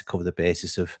also like to cover the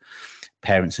basis of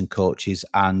parents and coaches.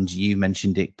 And you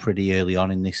mentioned it pretty early on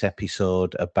in this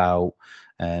episode about,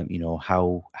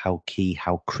 how key,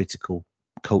 how critical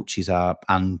coaches are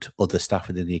and other staff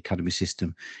within the academy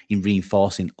system in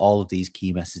reinforcing all of these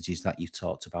key messages that you've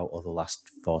talked about over the last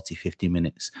 40, 50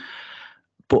 minutes.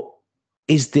 But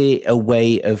is there a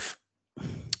way of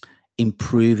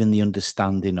improving the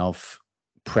understanding of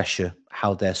pressure,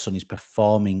 how their son is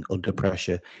performing under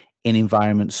pressure in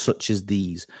environments such as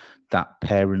these, that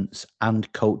parents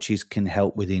and coaches can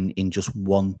help with in just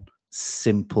one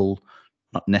simple,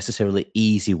 not necessarily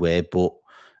easy way, but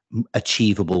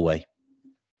achievable way?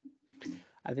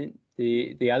 I think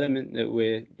the element that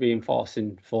we're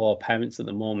reinforcing for parents at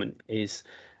the moment is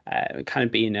kind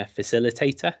of being a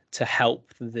facilitator to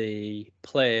help the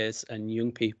players and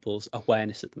young people's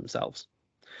awareness of themselves.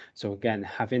 So again,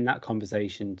 having that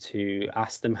conversation to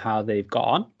ask them how they've got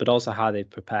on, but also how they've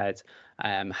prepared,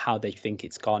 how they think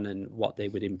it's gone and what they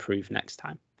would improve next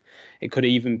time. It could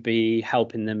even be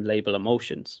helping them label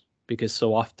emotions, because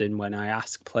so often when I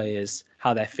ask players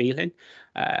how they're feeling,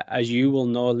 as you will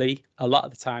know, Lee, a lot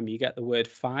of the time you get the word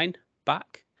fine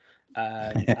back.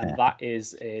 And that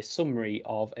is a summary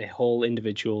of a whole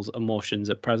individual's emotions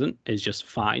at present is just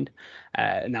fine.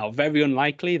 Now, very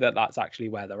unlikely that that's actually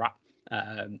where they're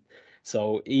at.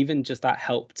 So even just that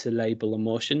help to label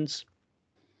emotions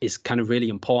is kind of really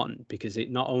important, because it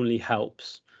not only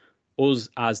helps us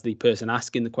as the person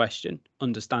asking the question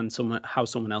understand how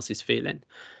someone else is feeling,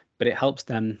 but it helps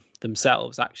them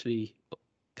themselves actually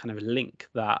kind of link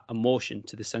that emotion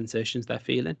to the sensations they're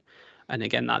feeling. And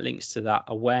again, that links to that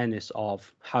awareness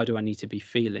of how do I need to be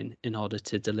feeling in order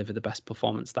to deliver the best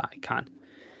performance that I can.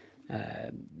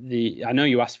 I know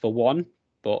you asked for one,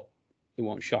 but it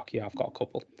won't shock you, I've got a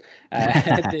couple.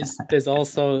 There's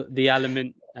also the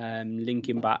element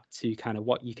linking back to kind of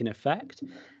what you can affect,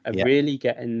 and really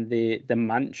getting the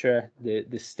mantra,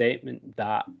 the statement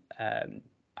that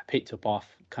I picked up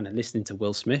off kind of listening to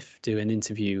Will Smith do an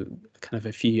interview kind of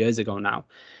a few years ago now,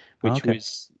 which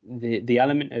was the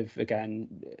element of, again,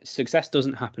 success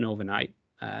doesn't happen overnight,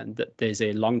 and that there's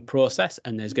a long process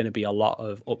and there's going to be a lot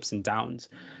of ups and downs.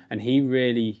 And he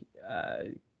really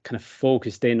kind of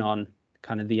focused in on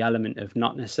kind of the element of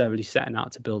not necessarily setting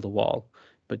out to build a wall,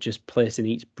 but just placing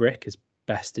each brick as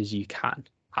best as you can.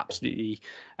 Absolutely,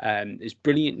 as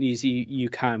brilliantly as you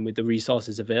can with the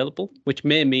resources available, which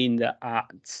may mean that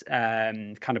at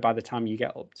kind of by the time you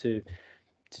get up to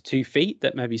 2 feet,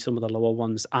 that maybe some of the lower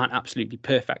ones aren't absolutely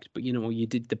perfect, but you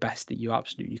did the best that you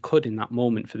absolutely could in that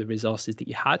moment for the resources that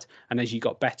you had. And as you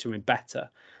got better and better,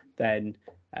 then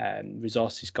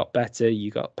resources got better,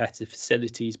 you got better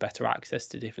facilities, better access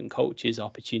to different coaches,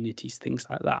 opportunities, things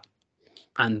like that.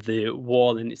 And the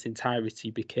wall in its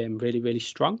entirety became really, really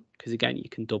strong, because again, you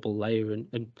can double layer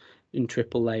and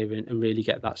triple layer and really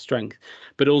get that strength.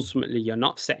 But ultimately, you're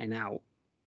not setting out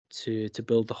to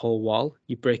build the whole wall.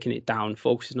 You're breaking it down,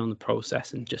 focusing on the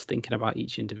process and just thinking about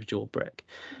each individual brick.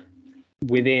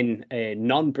 Within a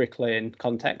non-bricklaying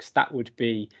context, that would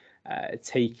be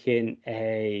taking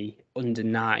a under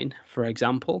 9, for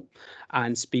example,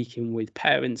 and speaking with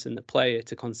parents and the player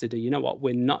to consider,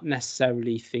 we're not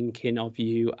necessarily thinking of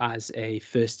you as a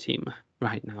first teamer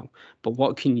right now, but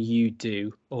what can you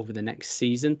do over the next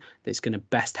season that's going to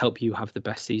best help you have the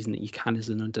best season that you can as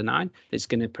an under 9, that's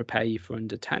going to prepare you for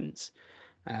under 10s?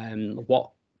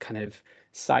 What kind of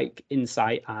psych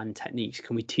insight and techniques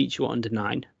can we teach you at under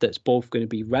 9 that's both going to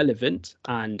be relevant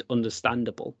and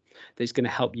understandable, that's going to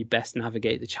help you best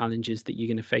navigate the challenges that you're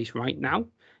going to face right now?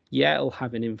 Yeah, it'll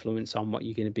have an influence on what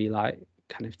you're going to be like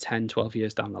kind of 10, 12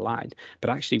 years down the line, but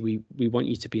actually we want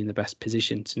you to be in the best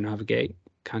position to navigate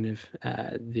kind of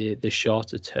the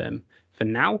shorter term for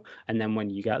now. And then when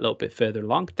you get a little bit further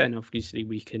along, then obviously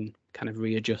we can kind of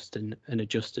readjust and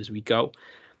adjust as we go.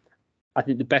 I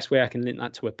think the best way I can link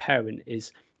that to a parent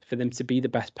is for them to be the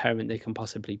best parent they can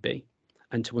possibly be,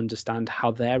 and to understand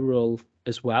how their role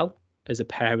as well as a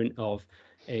parent of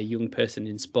a young person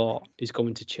in sport is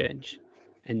going to change,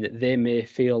 and that they may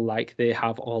feel like they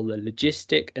have all the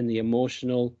logistic and the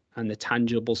emotional and the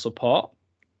tangible support,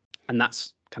 and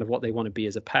that's kind of what they want to be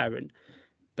as a parent.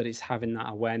 But it's having that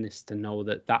awareness to know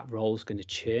that that role is going to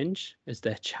change as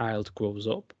their child grows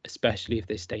up, especially if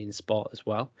they stay in sport as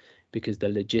well, because the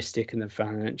logistic and the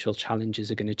financial challenges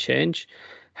are going to change.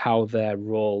 How their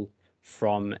role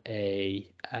from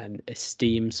an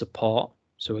esteem support,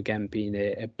 so again, being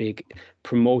a big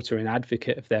promoter and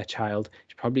advocate of their child,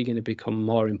 is probably going to become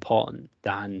more important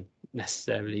than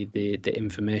necessarily the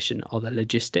information or the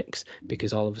logistics,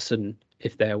 because all of a sudden,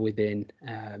 if they're within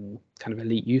kind of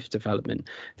elite youth development,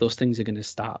 those things are going to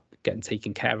start getting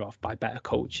taken care of by better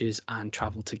coaches and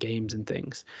travel to games and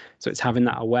things. So it's having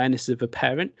that awareness of a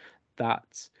parent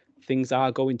that things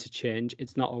are going to change.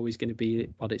 It's not always going to be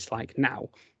what it's like now,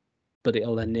 but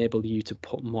it'll enable you to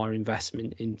put more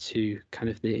investment into kind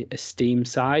of the esteem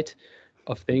side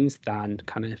of things than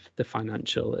kind of the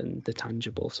financial and the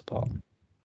tangible support.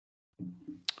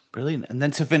 Brilliant. And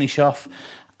then to finish off,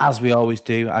 as we always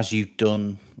do, as you've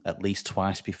done at least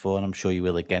twice before, and I'm sure you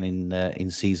will again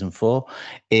in season 4,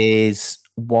 is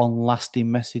one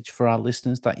lasting message for our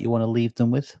listeners that you want to leave them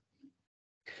with?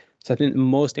 So I think the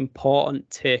most important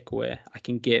takeaway I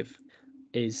can give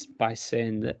is by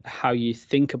saying that how you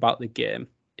think about the game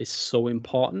is so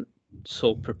important.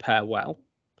 So prepare well.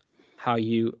 How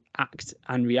you act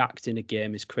and react in a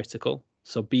game is critical.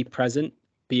 So be present,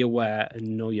 be aware,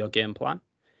 and know your game plan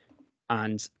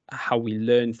and how we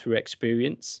learn through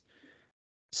experience.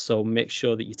 So make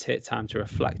sure that you take time to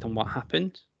reflect on what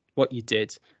happened, what you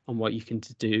did, and what you can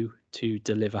do to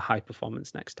deliver high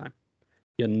performance next time.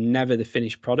 You're never the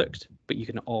finished product, but you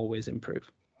can always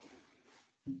improve.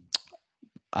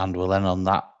 And we'll end on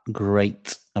that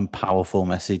great and powerful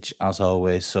message as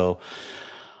always. So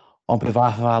on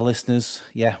behalf of our listeners,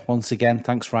 once again,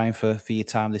 thanks Ryan for your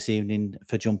time this evening,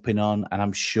 for jumping on. And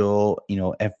I'm sure,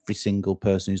 every single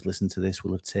person who's listened to this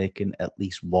will have taken at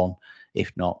least one,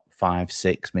 if not 5,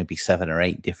 6, maybe 7 or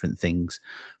 8 different things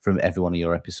from every one of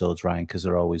your episodes, Ryan, because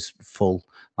they're always full.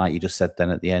 Like you just said then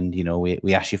at the end,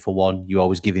 we ask you for one, you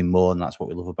always give him more, and that's what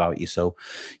we love about you. So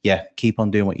keep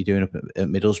on doing what you're doing up at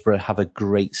Middlesbrough. Have a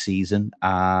great season.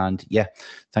 And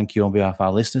thank you on behalf of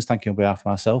our listeners. Thank you on behalf of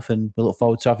myself, and we look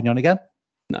forward to having you on again.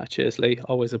 No, cheers, Lee.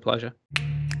 Always a pleasure.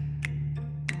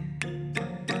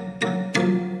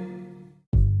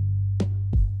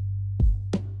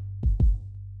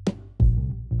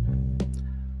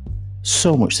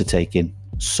 So much to take in,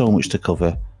 so much to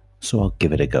cover, so I'll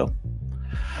give it a go.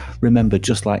 Remember,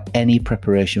 just like any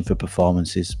preparation for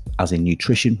performances, as in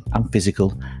nutrition and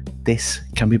physical, this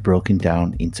can be broken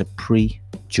down into pre,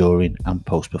 during and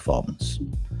post-performance.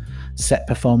 Set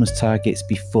performance targets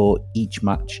before each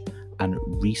match and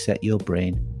reset your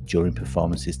brain during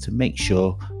performances to make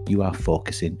sure you are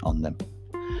focusing on them,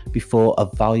 before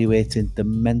evaluating the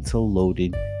mental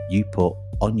loading you put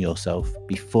on yourself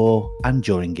before and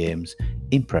during games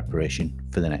in preparation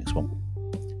for the next one.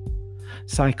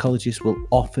 Psychologists will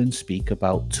often speak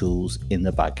about tools in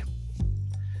the bag.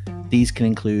 These can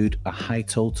include a high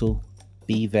total,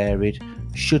 be varied,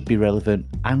 should be relevant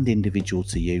and individual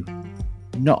to you,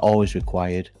 not always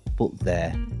required, but there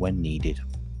when needed.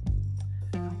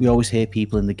 We always hear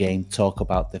people in the game talk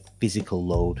about the physical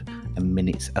load and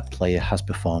minutes a player has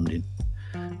performed in,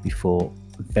 before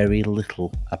very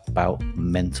little about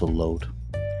mental load.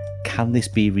 Can this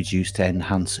be reduced to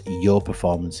enhance your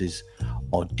performances,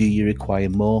 or do you require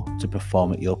more to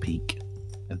perform at your peak?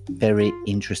 A very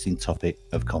interesting topic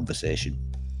of conversation.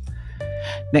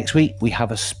 Next week, we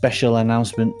have a special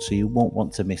announcement, so you won't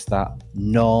want to miss that,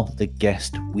 nor the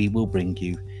guest we will bring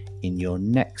you in your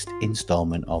next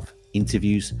instalment of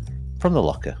Interviews from the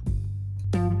Locker.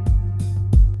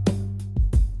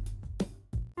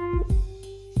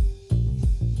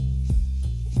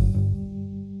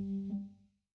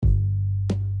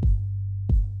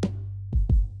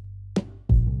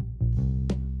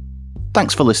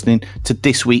 Thanks for listening to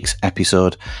this week's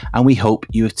episode, and we hope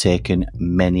you have taken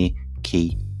many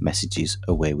key messages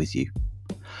away with you.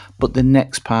 But the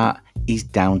next part is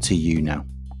down to you now,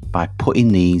 by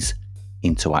putting these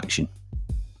into action.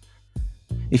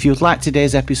 If you would like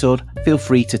today's episode, feel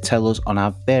free to tell us on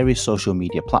our various social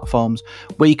media platforms,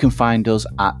 where you can find us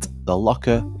at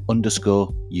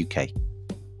thelocker_UK.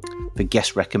 For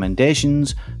guest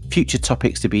recommendations, future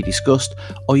topics to be discussed,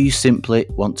 or you simply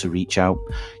want to reach out,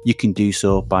 you can do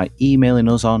so by emailing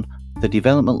us on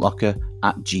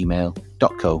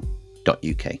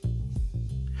thedevelopmentlocker@gmail.co.uk.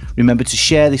 Remember to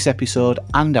share this episode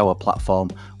and our platform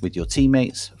with your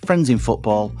teammates, friends in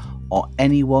football, or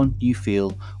anyone you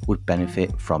feel would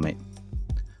benefit from it.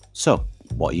 So,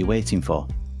 what are you waiting for?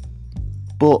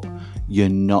 But you're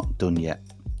not done yet,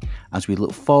 as we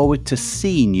look forward to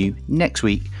seeing you next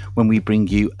week when we bring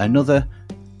you another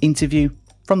interview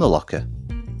from the Locker.